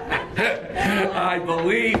 I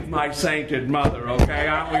believe my sainted mother, okay?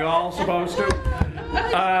 Aren't we all supposed to?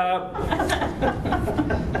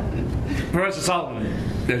 Professor Sullivan,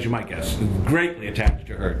 as you might guess, is greatly attached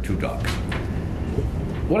to her 2 dogs.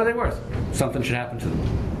 What are they worth? Something should happen to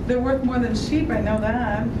them. They're worth more than sheep, I know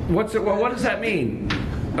that. What does that mean?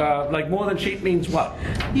 Like more than sheep means what?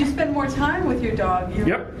 You spend more time with your dog.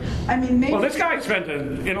 Yep. I mean, maybe. Well, this guy spent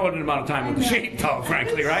an inordinate amount of time with the sheep, though,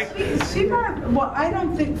 frankly, right? Sheep aren't, well, I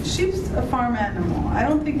don't think, sheep's a farm animal. I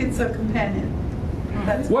don't think it's a companion.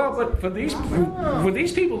 That's Well, but for these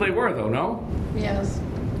people, they were, though, no? Yes.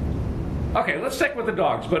 Okay, let's stick with the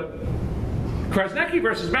dogs, but Krasnecki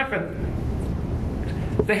versus Meffin,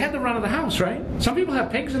 they had the run of the house, right? Some people have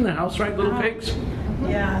pigs in their house, right? Little pigs?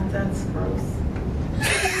 Yeah, that's gross.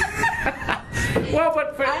 Well,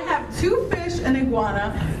 but for... I have 2 fish, an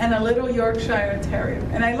iguana, and a little Yorkshire Terrier.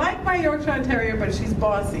 And I like my Yorkshire Terrier, but she's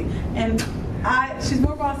bossy. And she's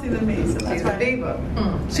more bossy than me, so that's She's why. a diva.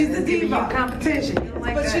 She's a Giving you diva. competition. You don't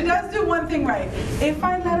like But that. she does do one thing right. If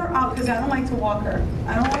I let her out, because I don't like to walk her.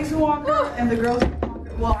 I don't like to walk her, and the girls walk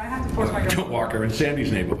her. Well, I have to force my girls. Don't walk her in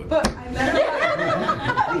Sandy's neighborhood. But I let her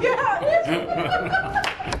out. Yeah.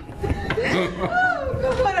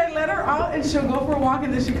 But I let her out, and she'll go for a walk,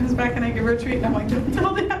 and then she comes back, and I give her a treat, and I'm like, don't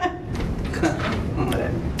tell that.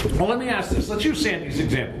 Well, let me ask this. Let's use Sandy's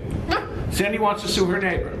example. Sandy wants to sue her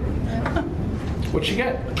neighbor. What'd she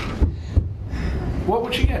get? What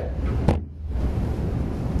would she get?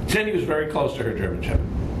 Sandy was very close to her German Shepherd.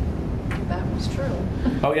 That was It's true.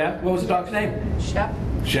 Oh, yeah? What was the dog's name? Shep.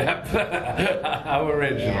 Shep. How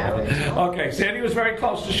original. Yeah, original. Okay, Sandy was very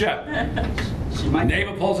close to Shep.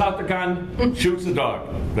 Neighbor pulls out the gun, shoots the dog.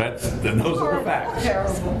 Those are the facts.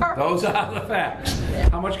 Terrible. Those are the facts.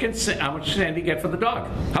 How much Sandy get for the dog?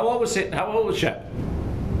 How old was Shep?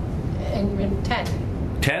 And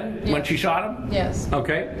 10. 10 when she shot him? Yes.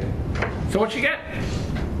 Okay. So what'd she get?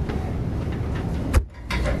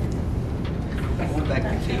 Going back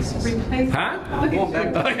to cases. Replace. Huh? Going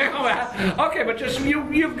back to- Okay, but just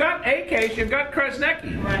you've got a case, you've got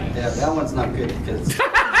Kresnecki. Right. Yeah, that one's not good because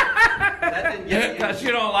that didn't get Because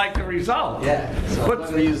you don't like the result. Yeah, so But-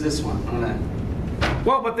 I'm going to use this one. I'm gonna-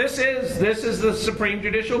 Well, but this is the Supreme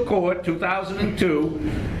Judicial Court, 2002.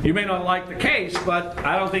 You may not like the case, but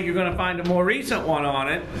I don't think you're going to find a more recent one on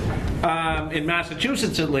it, in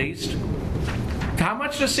Massachusetts at least. How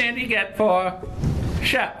much does Sandy get for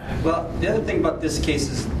Shep? Well, the other thing about this case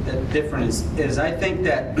is that different is I think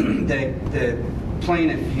that the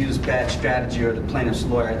plaintiff used bad strategy, or the plaintiff's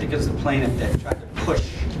lawyer. I think it was the plaintiff that tried to push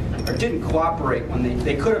or didn't cooperate when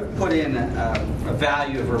they could have put in a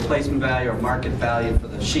value, of replacement value or market value for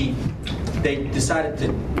the sheep. They decided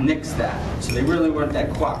to nix that, so they really weren't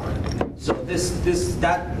that cooperative. So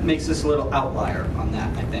that makes this a little outlier on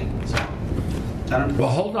that, I think. So I don't. Well,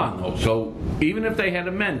 hold on though. So even if they had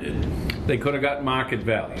amended, they could have got market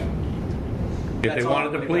value if That's they all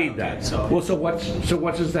wanted to they plead got, that. okay, so- Well, so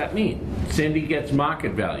what does that mean? Sandy gets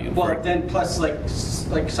market value. Well, for- then plus,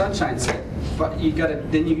 like Sunshine said, but you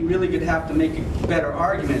really could have to make a better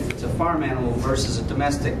argument if it's a farm animal versus a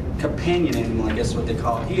domestic companion animal, I guess what they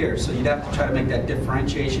call it here. So you'd have to try to make that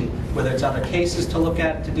differentiation, whether it's other cases to look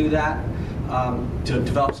at to do that, to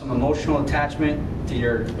develop some emotional attachment to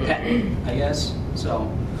your pet, I guess.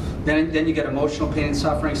 So then you get emotional pain and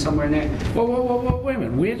suffering somewhere in there. Whoa, wait a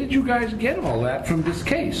minute. Where did you guys get all that from this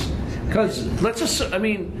case? Because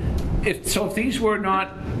if these were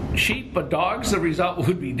not sheep but dogs, the result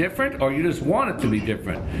would be different, or you just want it to be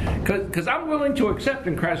different? Because I'm willing to accept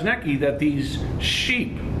in Kresnecki that these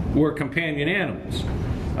sheep were companion animals.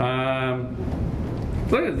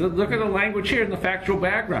 Look at the language here in the factual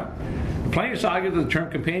background. The plaintiffs argue that the term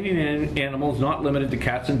companion animal is not limited to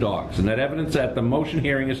cats and dogs, and that evidence at the motion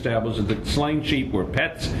hearing establishes that slain sheep were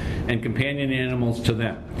pets and companion animals to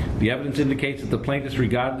them. The evidence indicates that the plaintiffs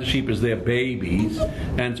regarded the sheep as their babies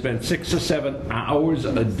and spent 6 to 7 hours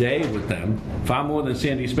a day with them, far more than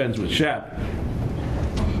Sandy spends with Shep,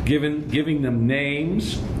 giving them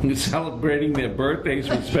names, celebrating their birthdays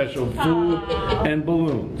with special food and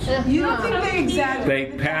balloons. You don't think they exaggerate?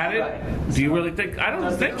 They patted. Do you really think? I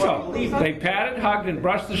don't think so. They patted, hugged, and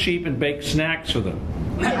brushed the sheep and baked snacks for them.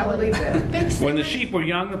 I believe that. When the sheep were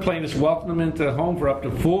young, the plaintiffs welcomed them into the home for up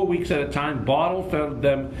to 4 weeks at a time, bottle fed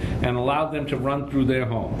them, and allowed them to run through their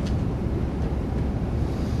home.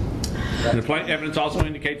 The evidence also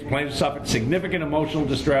indicates the plaintiff suffered significant emotional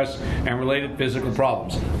distress and related physical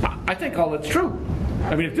problems. I think all that's true.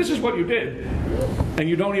 I mean, if this is what you did, and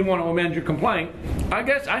you don't even want to amend your complaint,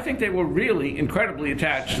 I think they were really incredibly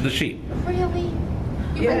attached to the sheep. Really?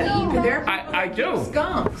 Yeah, I do.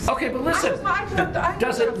 Skunks. Okay, but listen,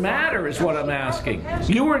 does it matter is what I'm asking.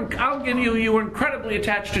 I'll give you were incredibly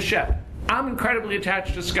attached to Shep. I'm incredibly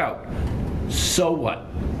attached to Scout. So what?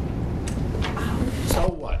 So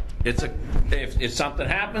what? If something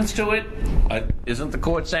happens to it, isn't the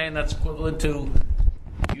court saying that's equivalent to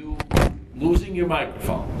you losing your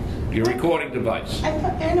microphone, your recording device? I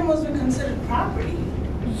thought animals were considered property.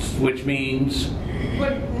 Which means?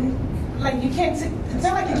 But, like, you can't say, it's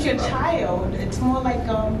not like it's your child. It's more like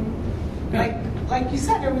you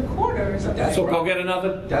said, a recorder or something. So go get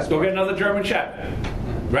another German Shepherd,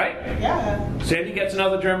 right? Yeah. Sandy gets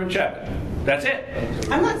another German Shepherd. That's it.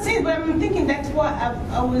 I'm not saying, but I'm thinking that's what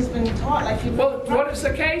I've always been taught. Like, Well, what does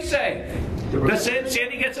the case say?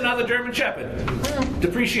 Sandy gets another German Shepherd,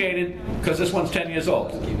 depreciated because this one's 10 years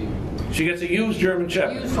old. She gets a used German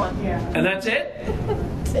Shepherd. Used one. Yeah. And that's it?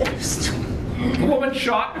 The woman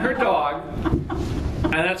shot her dog,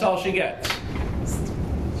 and that's all she gets.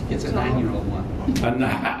 She gets a 9-year-old one.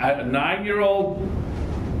 A 9-year-old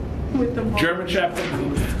German Shepherd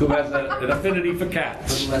who has an affinity for A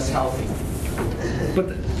cats. little less healthy.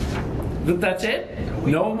 But that's it?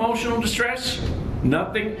 No emotional distress?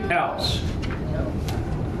 Nothing else?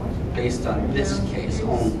 Based on this case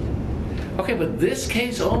only. Okay, but this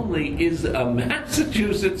case only is a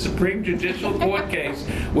Massachusetts Supreme Judicial Court case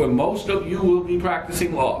where most of you will be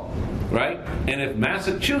practicing law, right? And if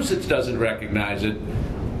Massachusetts doesn't recognize it,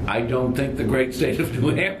 I don't think the great state of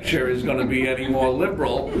New Hampshire is going to be any more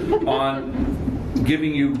liberal on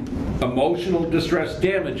giving you emotional distress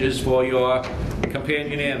damages for your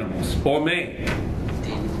companion animals, or maim.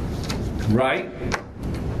 Right?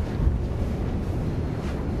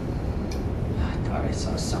 I thought I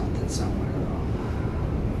saw something somewhere.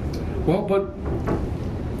 Well, but,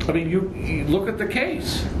 I mean, you look at the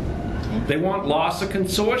case. They want loss of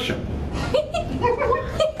consortium.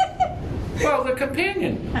 Well, the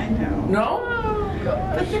companion. I know. No?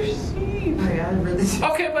 But they're sheep.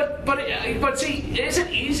 Okay, but see, is it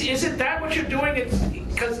easy? Isn't that what you're doing? It's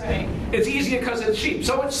because it's easier because it's sheep.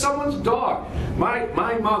 So it's someone's dog.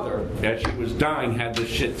 My mother, as she was dying, had this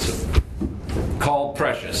Shih Tzu called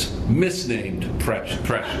Precious, misnamed Precious.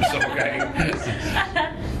 Okay,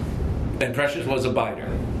 and Precious was a biter.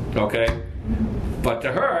 Okay, but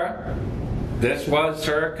to her, this was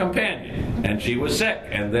her companion, and she was sick,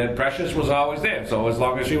 and then Precious was always there. So as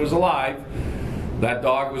long as she was alive, that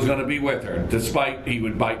dog was going to be with her. Despite he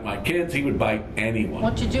would bite my kids, he would bite anyone.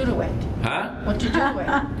 What'd you do to it? Huh? What'd you do to it?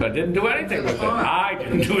 I didn't do anything with it. I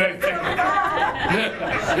didn't do anything with it.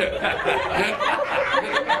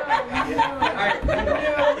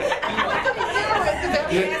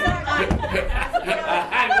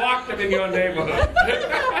 I walked him in your neighborhood.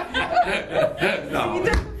 No. He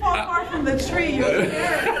doesn't fall far from the tree. You're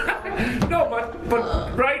scared. No,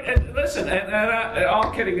 but right, and listen, and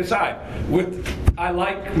all kidding aside, I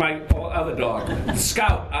like my other dog,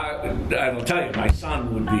 Scout. I'll tell you, my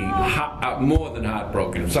son would be more than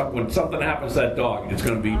heartbroken. When something happens to that dog, it's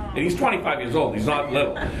going to be, and he's 25 years old, he's not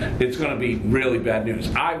little, it's going to be really bad news.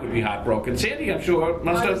 I would be heartbroken. Sandy, I'm sure,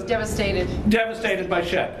 must I was have devastated by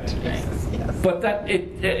Shep. Yes. But that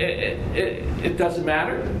it doesn't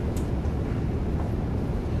matter.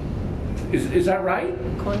 Is that right?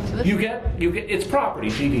 According to this. You get it's property.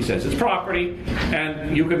 She says it's property,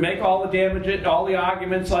 and you can make all the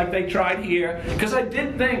arguments like they tried here. Because I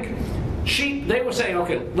did think they were saying,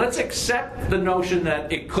 okay, let's accept the notion that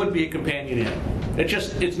it could be a companion animal.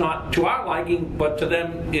 It's not to our liking, but to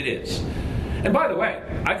them it is. And by the way,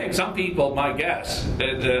 I think some people, my guess,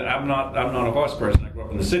 I'm not a horse person. I grew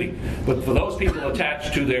up in the city, but for those people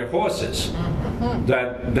attached to their horses,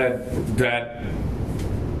 that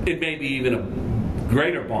it may be even a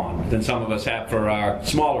greater bond than some of us have for our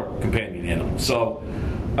smaller companion animals. So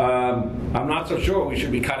I'm not so sure we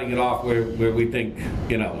should be cutting it off where we think,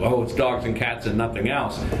 it's dogs and cats and nothing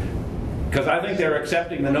else. Because I think they're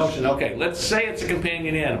accepting the notion, okay, let's say it's a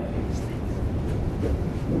companion animal.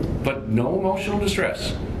 But no emotional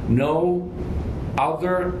distress, no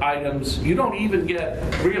other items. You don't even get,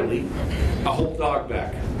 really, a whole dog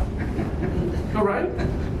back. All right?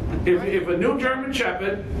 If a new German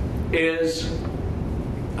Shepherd is,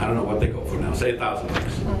 I don't know what they go for now, say $1,000.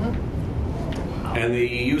 Mm-hmm. And the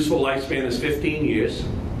useful lifespan is 15 years.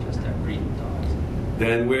 Just that breeding dogs.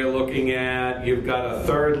 Then we're looking at, you've got a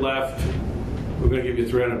third left, we're going to give you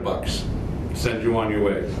 $300. Send you on your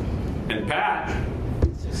way. And Pat,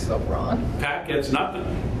 So wrong. Pat gets nothing,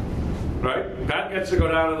 right? Pat gets to go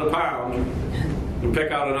down to the pound and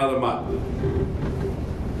pick out another mutt.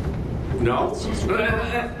 No?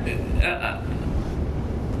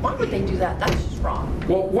 Why would they do that? That's just wrong.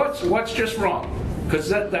 Well, what's just wrong? Because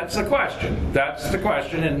that's the question. That's the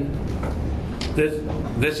question, and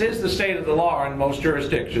this is the state of the law in most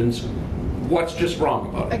jurisdictions. What's just wrong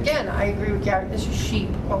about it? Again, I agree with Gary. This is sheep.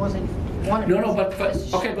 What was it? One of No, these. no, but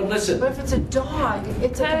okay, but listen. But if it's a dog,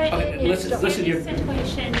 it's a companion listen, dog. listen, Sandy's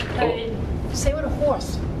situation could, Say with a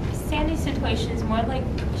horse. Sandy's situation is more like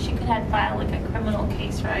she could have filed like a criminal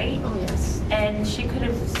case, right? Oh, yes. And she could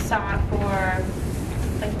have sought for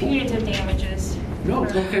like punitive damages. No,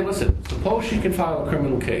 okay, listen. Suppose she can file a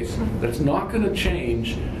criminal case. That's not going to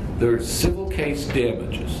change their civil case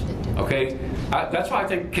damages. Okay? That's why I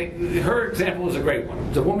think her example is a great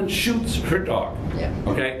one. The woman shoots her dog. Yeah.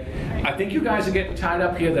 Okay? I think you guys are getting tied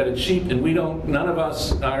up here that it's sheep, and none of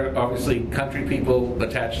us are obviously country people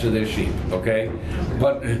attached to their sheep, okay?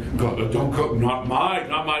 But don't go, not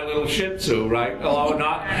my little Shih Tzu, right? Although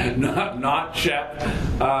not Shep.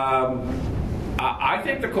 I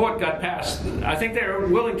think the court got past. I think they're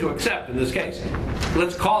willing to accept in this case.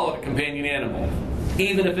 Let's call it a companion animal,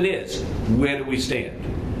 even if it is. Where do we stand?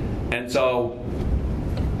 And so,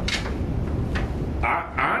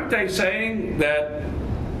 aren't they saying that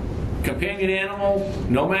companion animal,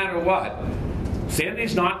 no matter what,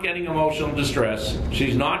 Sandy's not getting emotional distress,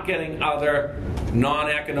 she's not getting other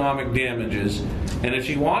non-economic damages, and if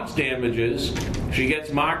she wants damages, she gets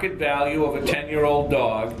market value of a 10-year-old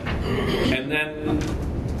dog, and then,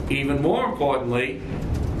 even more importantly,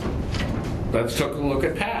 let's take a look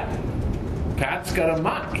at Pat. Pat's got a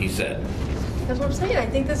mutt, he said. That's what I'm saying. I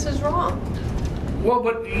think this is wrong. Well,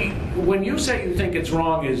 but when you say you think it's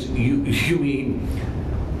wrong, you mean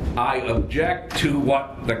I object to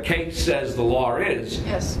what the case says the law is,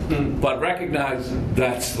 Yes. but recognize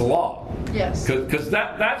that's the law. Yes. Because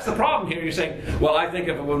that's the problem here. You're saying, well, I think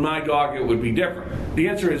if it were my dog, it would be different. The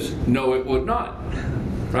answer is no, it would not.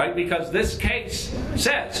 Right? Because this case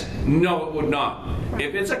says no, it would not.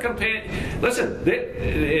 If it's a companion, listen,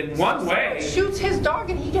 in one way. Shoots his dog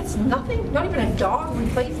and he gets nothing? Not even a dog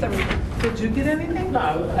replaced everything? Did you get anything? No,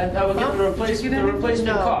 I would get the replacement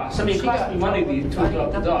No. cost. I mean, it She cost got me money to trouble.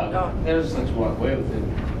 adopt the dog. No. I just let you walk away with it.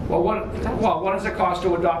 Well, what does it cost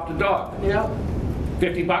to adopt a dog? Yeah.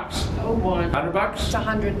 $50? Oh, boy. $100? It's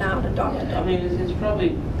 $100 now to adopt a I dog. mean, it's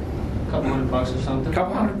probably a couple $100 or something. A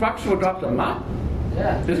couple $100 to adopt a mutt?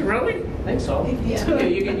 Yeah. Is it really? I think so. Yeah. Yeah,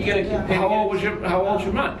 you gotta keep paying. How old's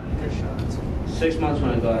your mutt? 6 months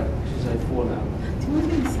when I got it. She's like 4 now. The only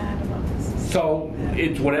thing sad about this is So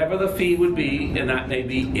it's whatever the fee would be, and that may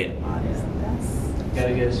be it.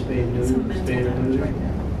 Gotta get a spade It's a neuter, mental spade damage neuter. right now.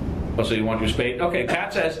 Oh, so you want your spade? Okay,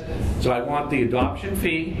 Pat says, so I want the adoption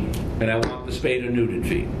fee, and I want the spade or neutered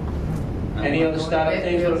fee. Any other startup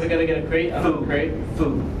things? What if we gotta get a crate? I don't have a crate.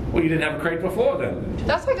 Food. Well, you didn't have a crate before then.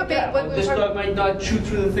 That's like a big. Yeah, well, this dog might not chew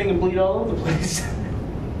through the thing and bleed all over the place.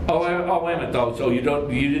 Oh, wait a minute though. So you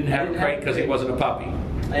didn't have a crate because he wasn't a puppy.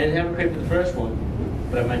 I didn't have a crate for the first one,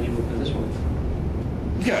 but I might need one for this one.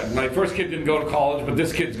 Yeah, my first kid didn't go to college, but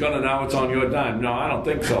this kid's gonna now. It's on your dime. No, I don't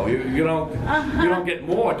think so. You don't get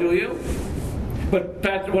more, do you? But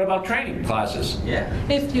Pat, what about training classes? Yeah.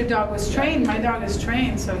 If your dog was trained, my dog is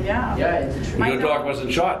trained, so yeah. Yeah, it's a treat. My Your dog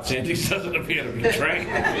wasn't shot. Sandy doesn't appear to be trained.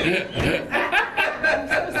 I'm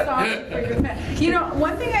so sorry for your pet. You know,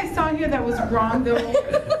 one thing I saw here that was wrong, though,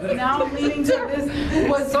 now leading to this,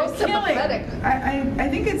 was So the killing. sympathetic. I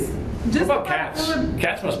think it's What just about cats?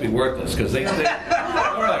 Cats must be worthless because they.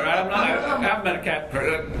 Oh, really, right? I haven't met a cat.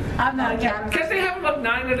 I'm not a cat. Because they have about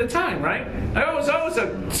 9 at a time, right? I was always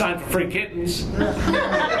a sign for free kittens.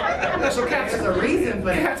 So cats. There's a reason for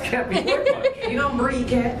that. Cats can't be worth much. You don't breed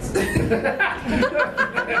cats. They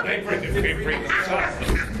bring themselves.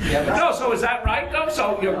 No, so is that right though?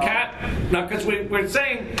 So your cat, now because we're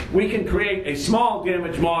saying we can create a small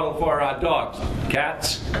damage model for our dogs.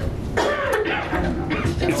 Cats?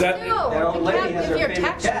 Is that? No, That old the lady cat, has if her you're favorite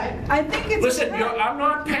attached to cat. it. I think it's. Listen, I'm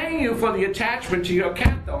not paying you for the attachment to your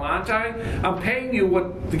cat though, aren't I? I'm paying you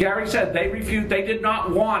what Gary said. They refused, they did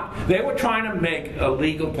not want, they were trying to make a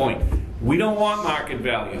legal point. We don't want market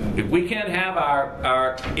value. If we can't have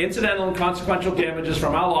our incidental and consequential damages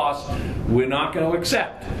from our loss, we're not going to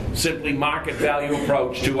accept simply market value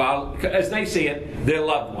approach to our, as they see it, their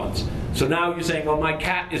loved ones. So now you're saying, well, my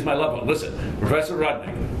cat is my loved one. Listen, Professor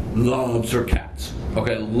Rudnick loves her cats.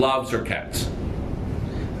 Okay, loves her cats.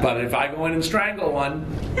 But if I go in and strangle one,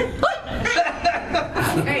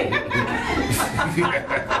 Hey,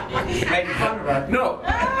 Make fun of her. no,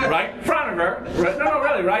 right in front of her. No,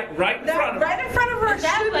 really, right in front of her. Right in front of her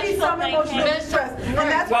That should be was some something emotional that- distress. And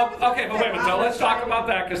that's Well, what I was okay, but gonna wait a minute. So let's talk about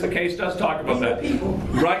that because the case does talk about that.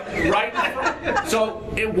 Right in front. So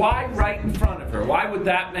why right in front of her? Why would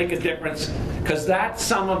that make a difference? Because that's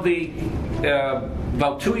some of the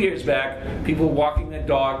about 2 years back, people walking their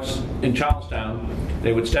dogs in Charlestown.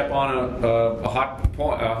 They would step on a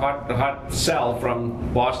hot cell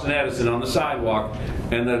from Boston Edison on the sidewalk,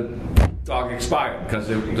 and the dog expired because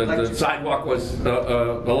the sidewalk was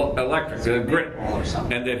electric, grid,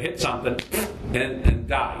 and they'd hit something and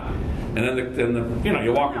die. And then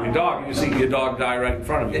you're walking your dog and you see your dog die right in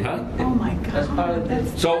front of you, huh? Oh my That's part God. of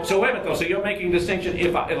That's So wait a minute though. So you're making a distinction.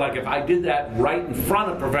 If I did that right in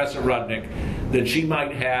front of Professor Rudnick, then she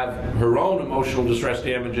might have her own emotional distress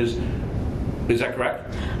damages. Is that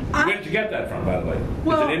correct? Where did you get that from, by the way?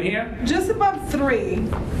 Well, Is it in here? just above 3.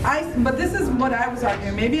 But this is what I was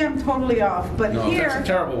arguing. Maybe I'm totally off, but No, here. that's a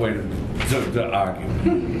terrible way to argue.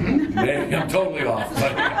 Maybe I'm totally off.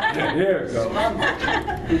 But here we go.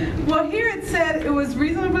 Well, here it said it was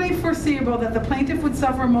reasonably foreseeable that the plaintiff would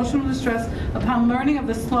suffer emotional distress upon learning of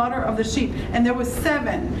the slaughter of the sheep. And there was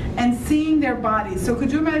 7, and seeing their bodies. So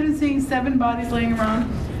could you imagine seeing 7 bodies laying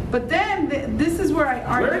around? But then, this is where I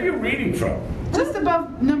argue. Where are you reading from? Just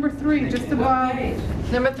above number 3, just above.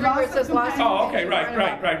 Number 3 where it says loss. Oh, okay,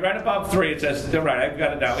 right above 3 it says, right, I've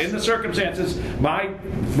got it now. In the circumstances, my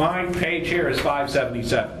page here is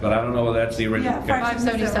 577, but I don't know whether that's the original Yeah, case.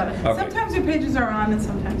 577. Okay. Sometimes your pages are on and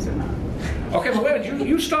sometimes they're not. Okay, but wait a minute,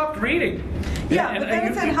 you stopped reading. Yeah, but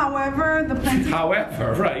then it said, however, the plaintiff.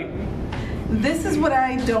 However, right. This is what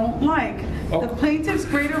I don't like. Oh. The plaintiff's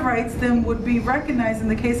greater rights then would be recognized in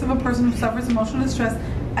the case of a person who suffers emotional distress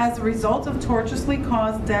as a result of tortuously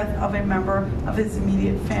caused death of a member of his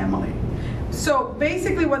immediate family. So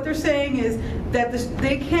basically what they're saying is that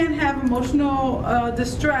they can't have emotional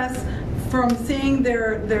distress from seeing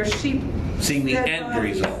their sheep. Seeing the dead end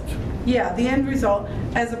bodies. result. Yeah, the end result,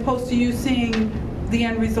 as opposed to you seeing the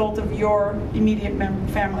end result of your immediate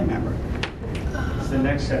family member. It's the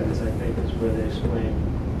next sentence, I think, is where they explain.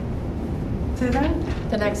 Say that?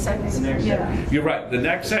 The next sentence. The next Yeah. sentence. You're right. The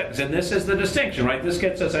next sentence, and this is the distinction, right? This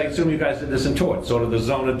gets us, I assume you guys did this in tort, sort of the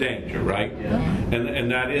zone of danger, right? Yeah.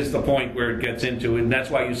 And that is the point where it gets into, and that's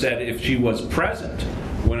why you said if she was present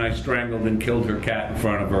when I strangled and killed her cat in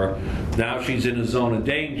front of her, now she's in a zone of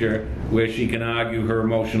danger where she can argue her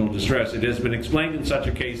emotional distress. It has been explained in such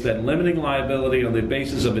a case that limiting liability on the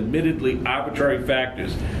basis of admittedly arbitrary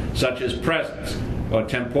factors, such as presence or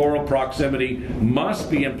temporal proximity, must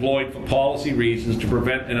be employed for policy reasons to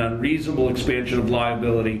prevent an unreasonable expansion of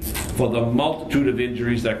liability for the multitude of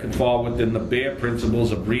injuries that could fall within the bare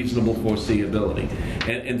principles of reasonable foreseeability.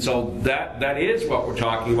 And so that is what we're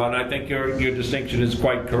talking about, and I think your distinction is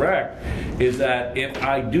quite correct, is that if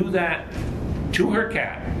I do that to her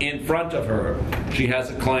cat in front of her, she has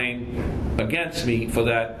a claim against me for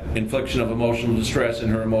that infliction of emotional distress and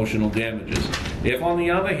her emotional damages. If, on the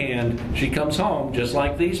other hand, she comes home, just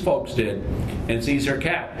like these folks did, and sees her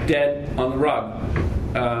cat dead on the rug,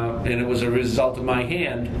 and it was a result of my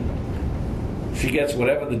hand, she gets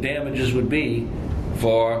whatever the damages would be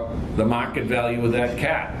for the market value of that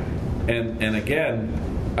cat. And again,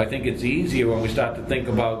 I think it's easier when we start to think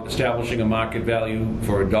about establishing a market value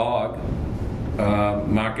for a dog,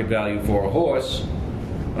 market value for a horse,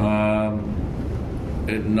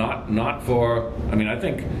 not for, I mean, I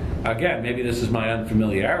think, again, maybe this is my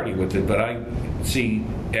unfamiliarity with it, but I see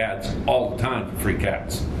ads all the time for free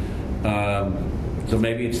cats. So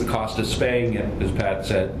maybe it's the cost of spaying it, as Pat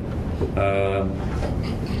said.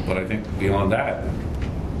 But I think beyond that,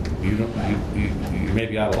 you may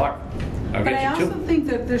be out of luck. But I also think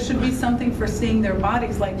that there should be something for seeing their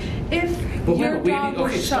bodies. Like, if your dog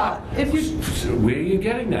was shot, if you... Where are you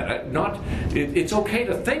getting that? It's okay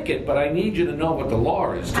to think it, but I need you to know what the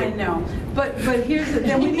law is, too. I know, but here's the,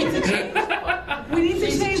 then we need to change. We need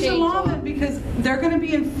to change the law then, because they're going to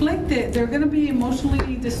be inflicted. They're going to be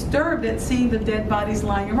emotionally disturbed at seeing the dead bodies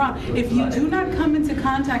lying around. If you do not come into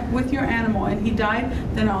contact with your animal and he died,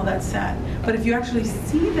 then all that's sad. But if you actually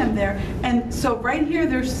see them there, and so right here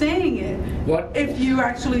they're saying it. What? If you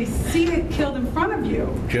actually see it killed in front of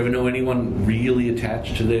you. Do you ever know anyone really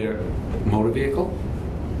attached to their motor vehicle?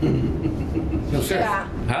 No, seriously. Yeah.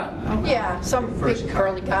 Huh? Yeah, some big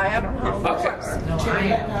curly guy, I don't know. Okay. No, I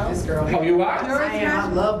am. This girl. Oh, you are? You're I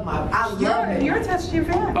am. I attached. love it. You're attached to your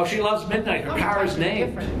van. Oh, she loves midnight. Her car is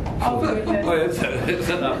named. Oh goodness. Well, it's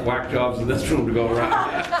enough whack jobs in this room to go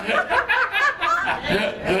around.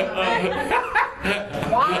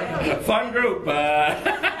 Fun group.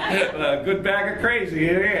 Good bag of crazy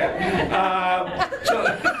here.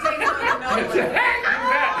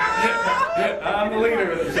 I'm the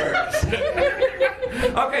leader of the service.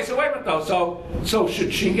 Okay, so wait a minute though. So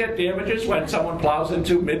should she get damages when someone plows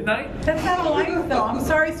into midnight? That's not a life though. I'm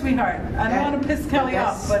sorry, sweetheart. I don't want to piss Kelly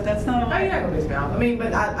off, but that's not a Oh, you're not life. gonna miss me out. I mean,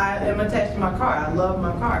 but I am attached to my car. I love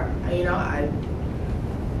my car. You know, I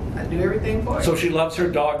do everything for it. So she loves her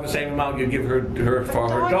dog the same amount you give her for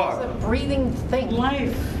her It's dog. a breathing thing.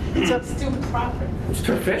 Life. It's still proper. It's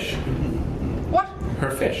her fish. what?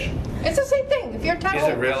 Her fish. It's the same thing. If you're attached. Is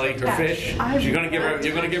it really her fish? You're going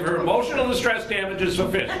to give her emotional distress damages for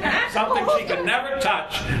fish. Something she can never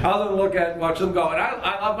touch other than watch them go. And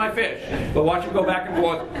I love my fish, but watch them go back and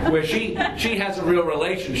forth. Where she has a real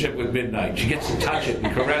relationship with Midnight. She gets to touch it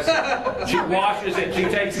and caress it. She washes it. She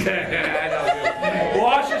takes care. I know you.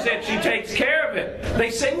 Washes it. She takes care of it. They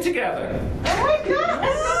sing together. Oh my God!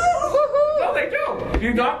 No, they do. Do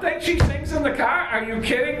you not think she sings in the car? Are you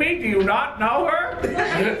kidding me? Do you not know her?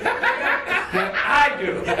 I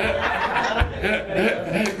do.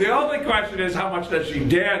 The only question is how much does she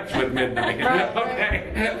dance with Midnight?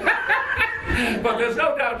 Okay. But there's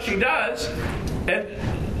no doubt she does. And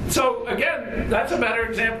so again, that's a better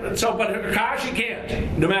example. So, but her car she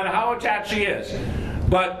can't, no matter how attached she is.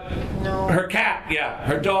 But No. her cat, yeah.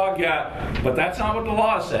 Her dog, yeah. But that's not what the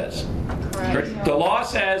law says. The law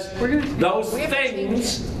says those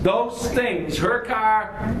things, her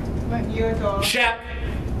car, Your dog. Shep,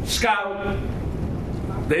 Scout,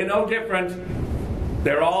 they're no different.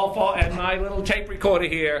 They're all fall, and my little tape recorder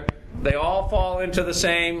here, they all fall into the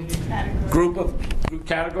same group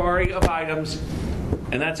category of items,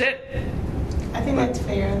 and that's it. I think that's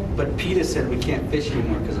fair. But PETA said we can't fish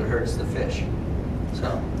anymore because it hurts the fish.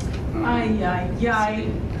 So. Ay, ay, ay.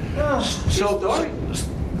 So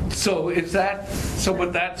So is that,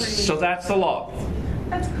 but that's the law.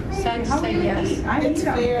 That's crazy. Sad to How say do you yes. eat? I It's eat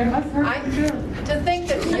them. fair. It must hurt I, you too. to think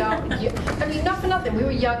that I mean, not for nothing, we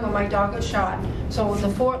were young when my dog got shot. So me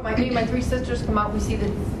and my 3 sisters come out, we see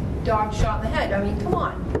the dog shot in the head. I mean, come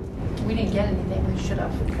on. We didn't get anything, we should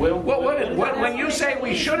have. Well, when you say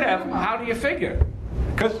we should have, how do you figure?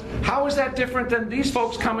 Because how is that different than these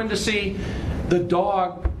folks coming to see the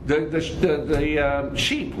dog, the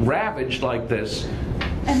sheep ravaged like this?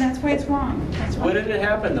 And that's why it's wrong. That's why. Where did it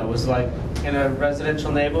happen though? Was it like in a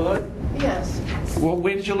residential neighborhood? Yes, Well,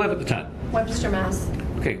 where did you live at the time? Webster, Mass.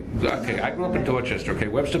 Okay, I grew up in Dorchester. Okay,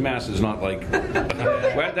 Webster, Mass is not like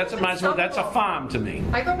well, that's a farm to me.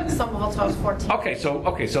 I grew up in Somerville till I was 14.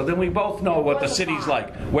 Okay, so then we both know what the city's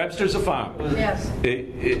like. Webster's a farm. Yes.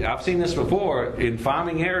 I've seen this before. In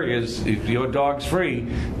farming areas, if your dog's free,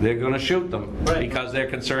 they're going to shoot them because they're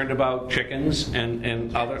concerned about chickens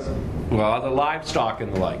and other livestock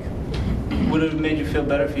and the like. Would it have made you feel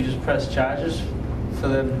better if you just pressed charges for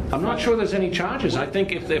them? I'm not sure there's any charges. I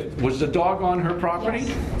think if was the dog on her property?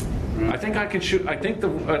 Yes. I think I could shoot. I think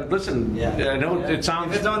listen. Yeah. I know it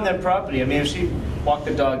sounds. If it's on their property, I mean, if she walked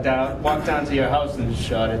the dog down, walked down to your house and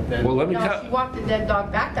shot it, then Well, let me No, tell. she walked the dead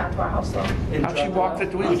dog back down to our house though. How'd she walk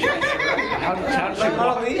it? How did she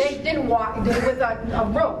walk? They didn't walk, it was with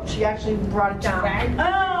a rope. She actually brought it down.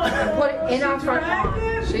 And put it in our front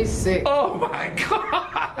lawn. She's sick. Oh my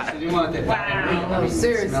God! You didn't want it No,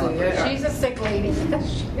 seriously, yeah. She's a sick lady.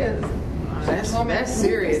 She is. That's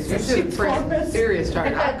serious. You should have pressed serious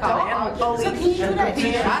charge. I'd call the animal So police. can you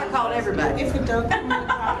do that? I'd call everybody. If a dog come on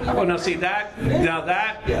the property. Oh, now see that.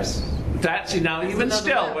 Yes. Now even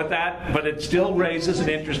still with that, but it still raises an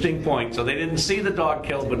interesting point. So they didn't see the dog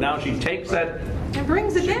killed, but now she takes that, And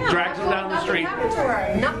brings it down. drags him down the Nothing street. happened to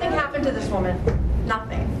her. Nothing happened to this woman.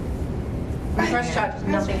 Nothing. Press charges,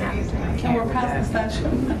 nothing happened to her. And we're past the statute.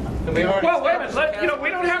 And we already Well, wait a minute. established We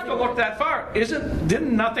don't have to look that far.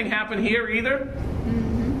 Didn't nothing happen here either?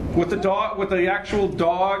 With the dog, with the actual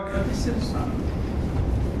dog.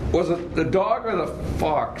 Was it the dog or the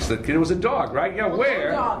fox? It was a dog, right? Yeah,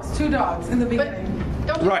 where? Two dogs in the But beginning.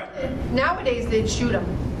 don't Right. nowadays they'd shoot them.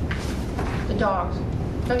 The dogs.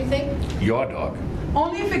 Don't you think? Your dog.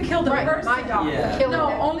 Only if it killed a Right, person. my dog. Yeah. Killed No,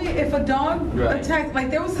 it. only if a dog Right. attacked. Like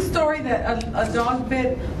there was a story that a dog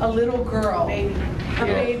bit a little girl. A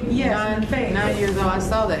baby. Yes, in the face. 9 years old. I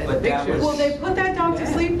saw that But that picture. was- Will they put that dog to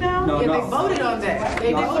sleep now? No, Yeah, no. they voted on that.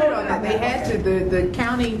 They voted on that. They had to. The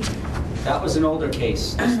county. That was an older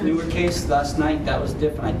case. This newer case last night, that was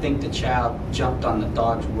different. I think the child jumped on the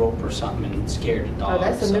dog's rope or something and scared the dog. Oh,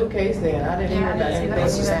 that's a So new case then. I didn't Yeah, hear I didn't see that. that.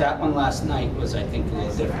 This is, that one last night was, I think, a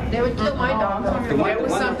little different. They would kill my dog. though. The one- There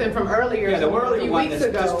was something from earlier, Yeah, the a earlier few one, weeks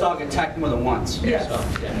this ago. dog attacked more than once. Yes. So,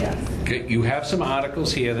 yeah. Okay, you have some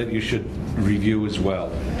articles here that you should review as well.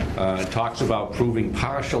 It talks about proving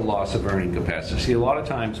partial loss of earning capacity. See, a lot of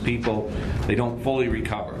times people, they don't fully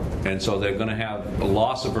recover, and so they're going to have a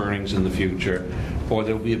loss of earnings in the future, or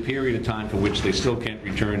there'll be a period of time for which they still can't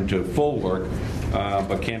return to full work,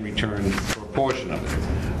 but can return for a portion of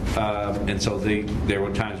it. And so there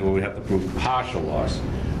were times where we have to prove partial loss.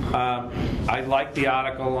 I like the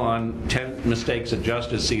article on 10 mistakes of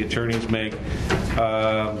justice the attorneys make.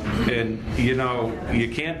 And, you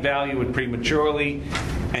can't value it prematurely,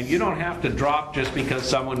 and you don't have to drop just because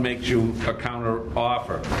someone makes you a counter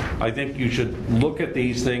offer. I think you should look at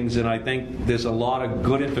these things, and I think there's a lot of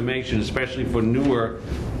good information, especially for newer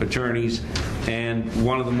attorneys. And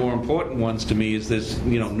one of the more important ones to me is this,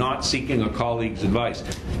 not seeking a colleague's advice.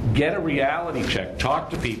 Get a reality check. Talk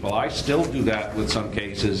to people. I still do that with some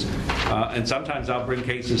cases. And sometimes I'll bring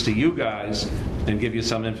cases to you guys and give you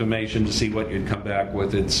some information to see what you'd come back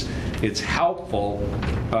with. It's helpful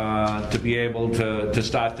to be able to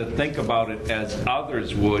start to think about it as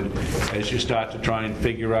others would as you start to try and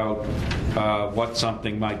figure out what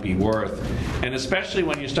something might be worth. And especially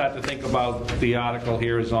when you start to think about the article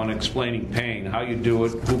here is on explaining pain, how you do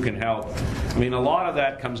it, who can help. I mean, a lot of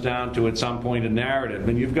that comes down to, at some point, a narrative.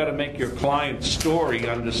 And you've got to make your client's story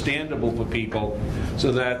understandable for people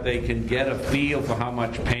so that they can get a feel for how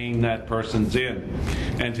much pain that person's in.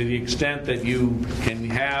 And to the extent that you can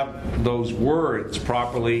have those words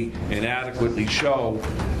properly and adequately show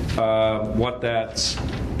what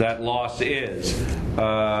that loss is,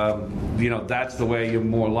 that's the way you're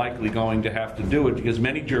more likely going to have to do it, because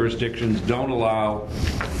many jurisdictions don't allow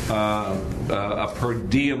a per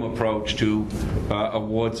diem approach to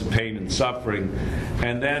awards of pain and suffering.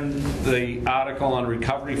 And then the article on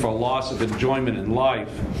recovery for loss of enjoyment in life.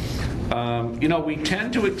 We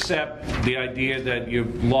tend to accept the idea that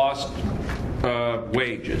you've lost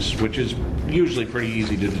wages, which is usually pretty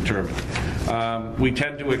easy to determine. We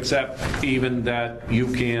tend to accept even that you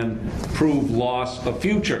can prove loss of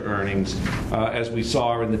future earnings, as we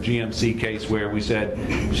saw in the GMC case where we said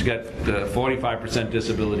she's got 45%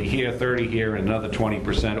 disability here, 30 here, and another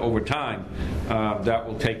 20% over time. That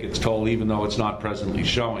will take its toll even though it's not presently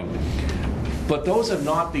showing. But those are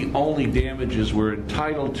not the only damages we're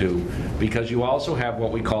entitled to, because you also have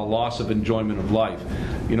what we call loss of enjoyment of life.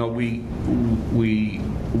 You know, we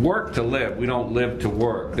work to live, we don't live to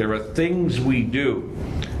work. There are things we do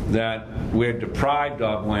that we're deprived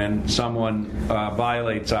of when someone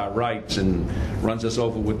violates our rights and runs us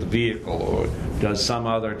over with the vehicle or does some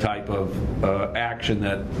other type of action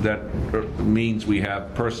that means we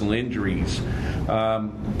have personal injuries.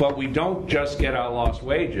 But we don't just get our lost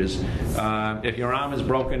wages. If your arm is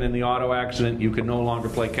broken in the auto accident, you can no longer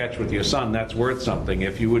play catch with your son. That's worth something.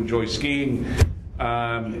 If you enjoy skiing,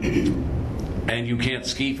 and you can't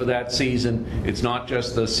ski for that season, it's not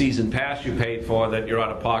just the season pass you paid for that you're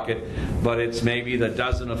out of pocket, but it's maybe the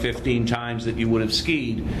dozen or 15 times that you would have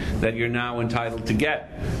skied that you're now entitled to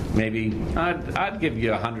get. Maybe I'd give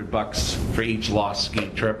you $100 for each lost ski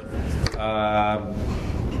trip.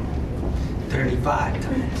 35.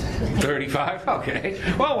 35? Okay.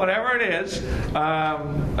 Well, whatever it is,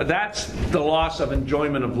 that's the loss of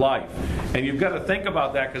enjoyment of life. And you've got to think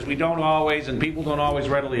about that, because we don't always, and people don't always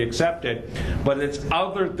readily accept it, but it's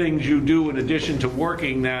other things you do in addition to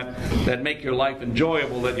working that make your life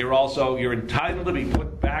enjoyable, that you're entitled to be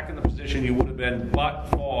put back in the position you would have been but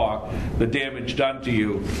for the damage done to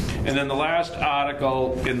you. And then the last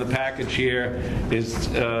article in the package here is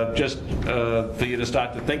just for you to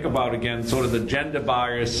start to think about again, sort of the gender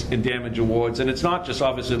bias in damage awards. And it's not just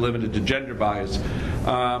obviously limited to gender bias,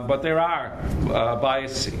 but there are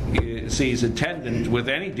biases attendant with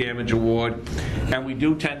any damage award, and we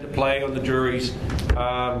do tend to play on the jury's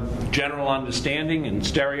general understanding and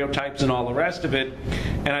stereotypes and all the rest of it.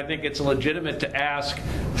 And I think it's legitimate to ask,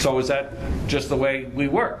 so is that just the way we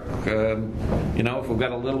work? You know, if we've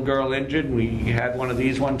got a little girl injured, we had one of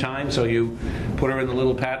these one time, so you put her in the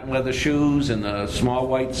little patent leather shoes and the small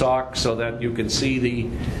white socks so that you can see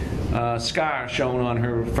the scar shown on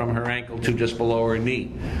her from her ankle to just below her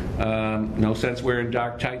knee. No sense wearing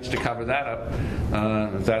dark tights to cover that up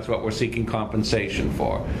if that's what we're seeking compensation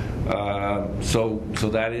for. So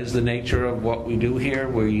that is the nature of what we do here.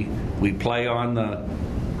 We play on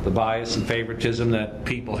the bias and favoritism that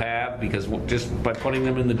people have, because just by putting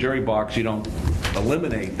them in the jury box you don't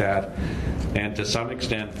eliminate that. And to some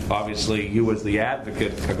extent, obviously, you as the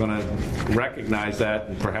advocate are going to recognize that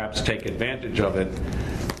and perhaps take advantage of it,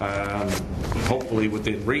 hopefully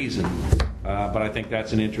within reason. But I think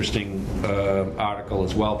that's an interesting article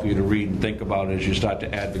as well for you to read and think about as you start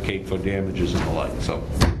to advocate for damages and the like. So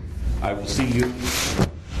I will see you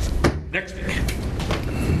next week.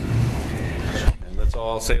 And let's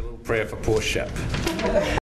all say a little prayer for poor Shep.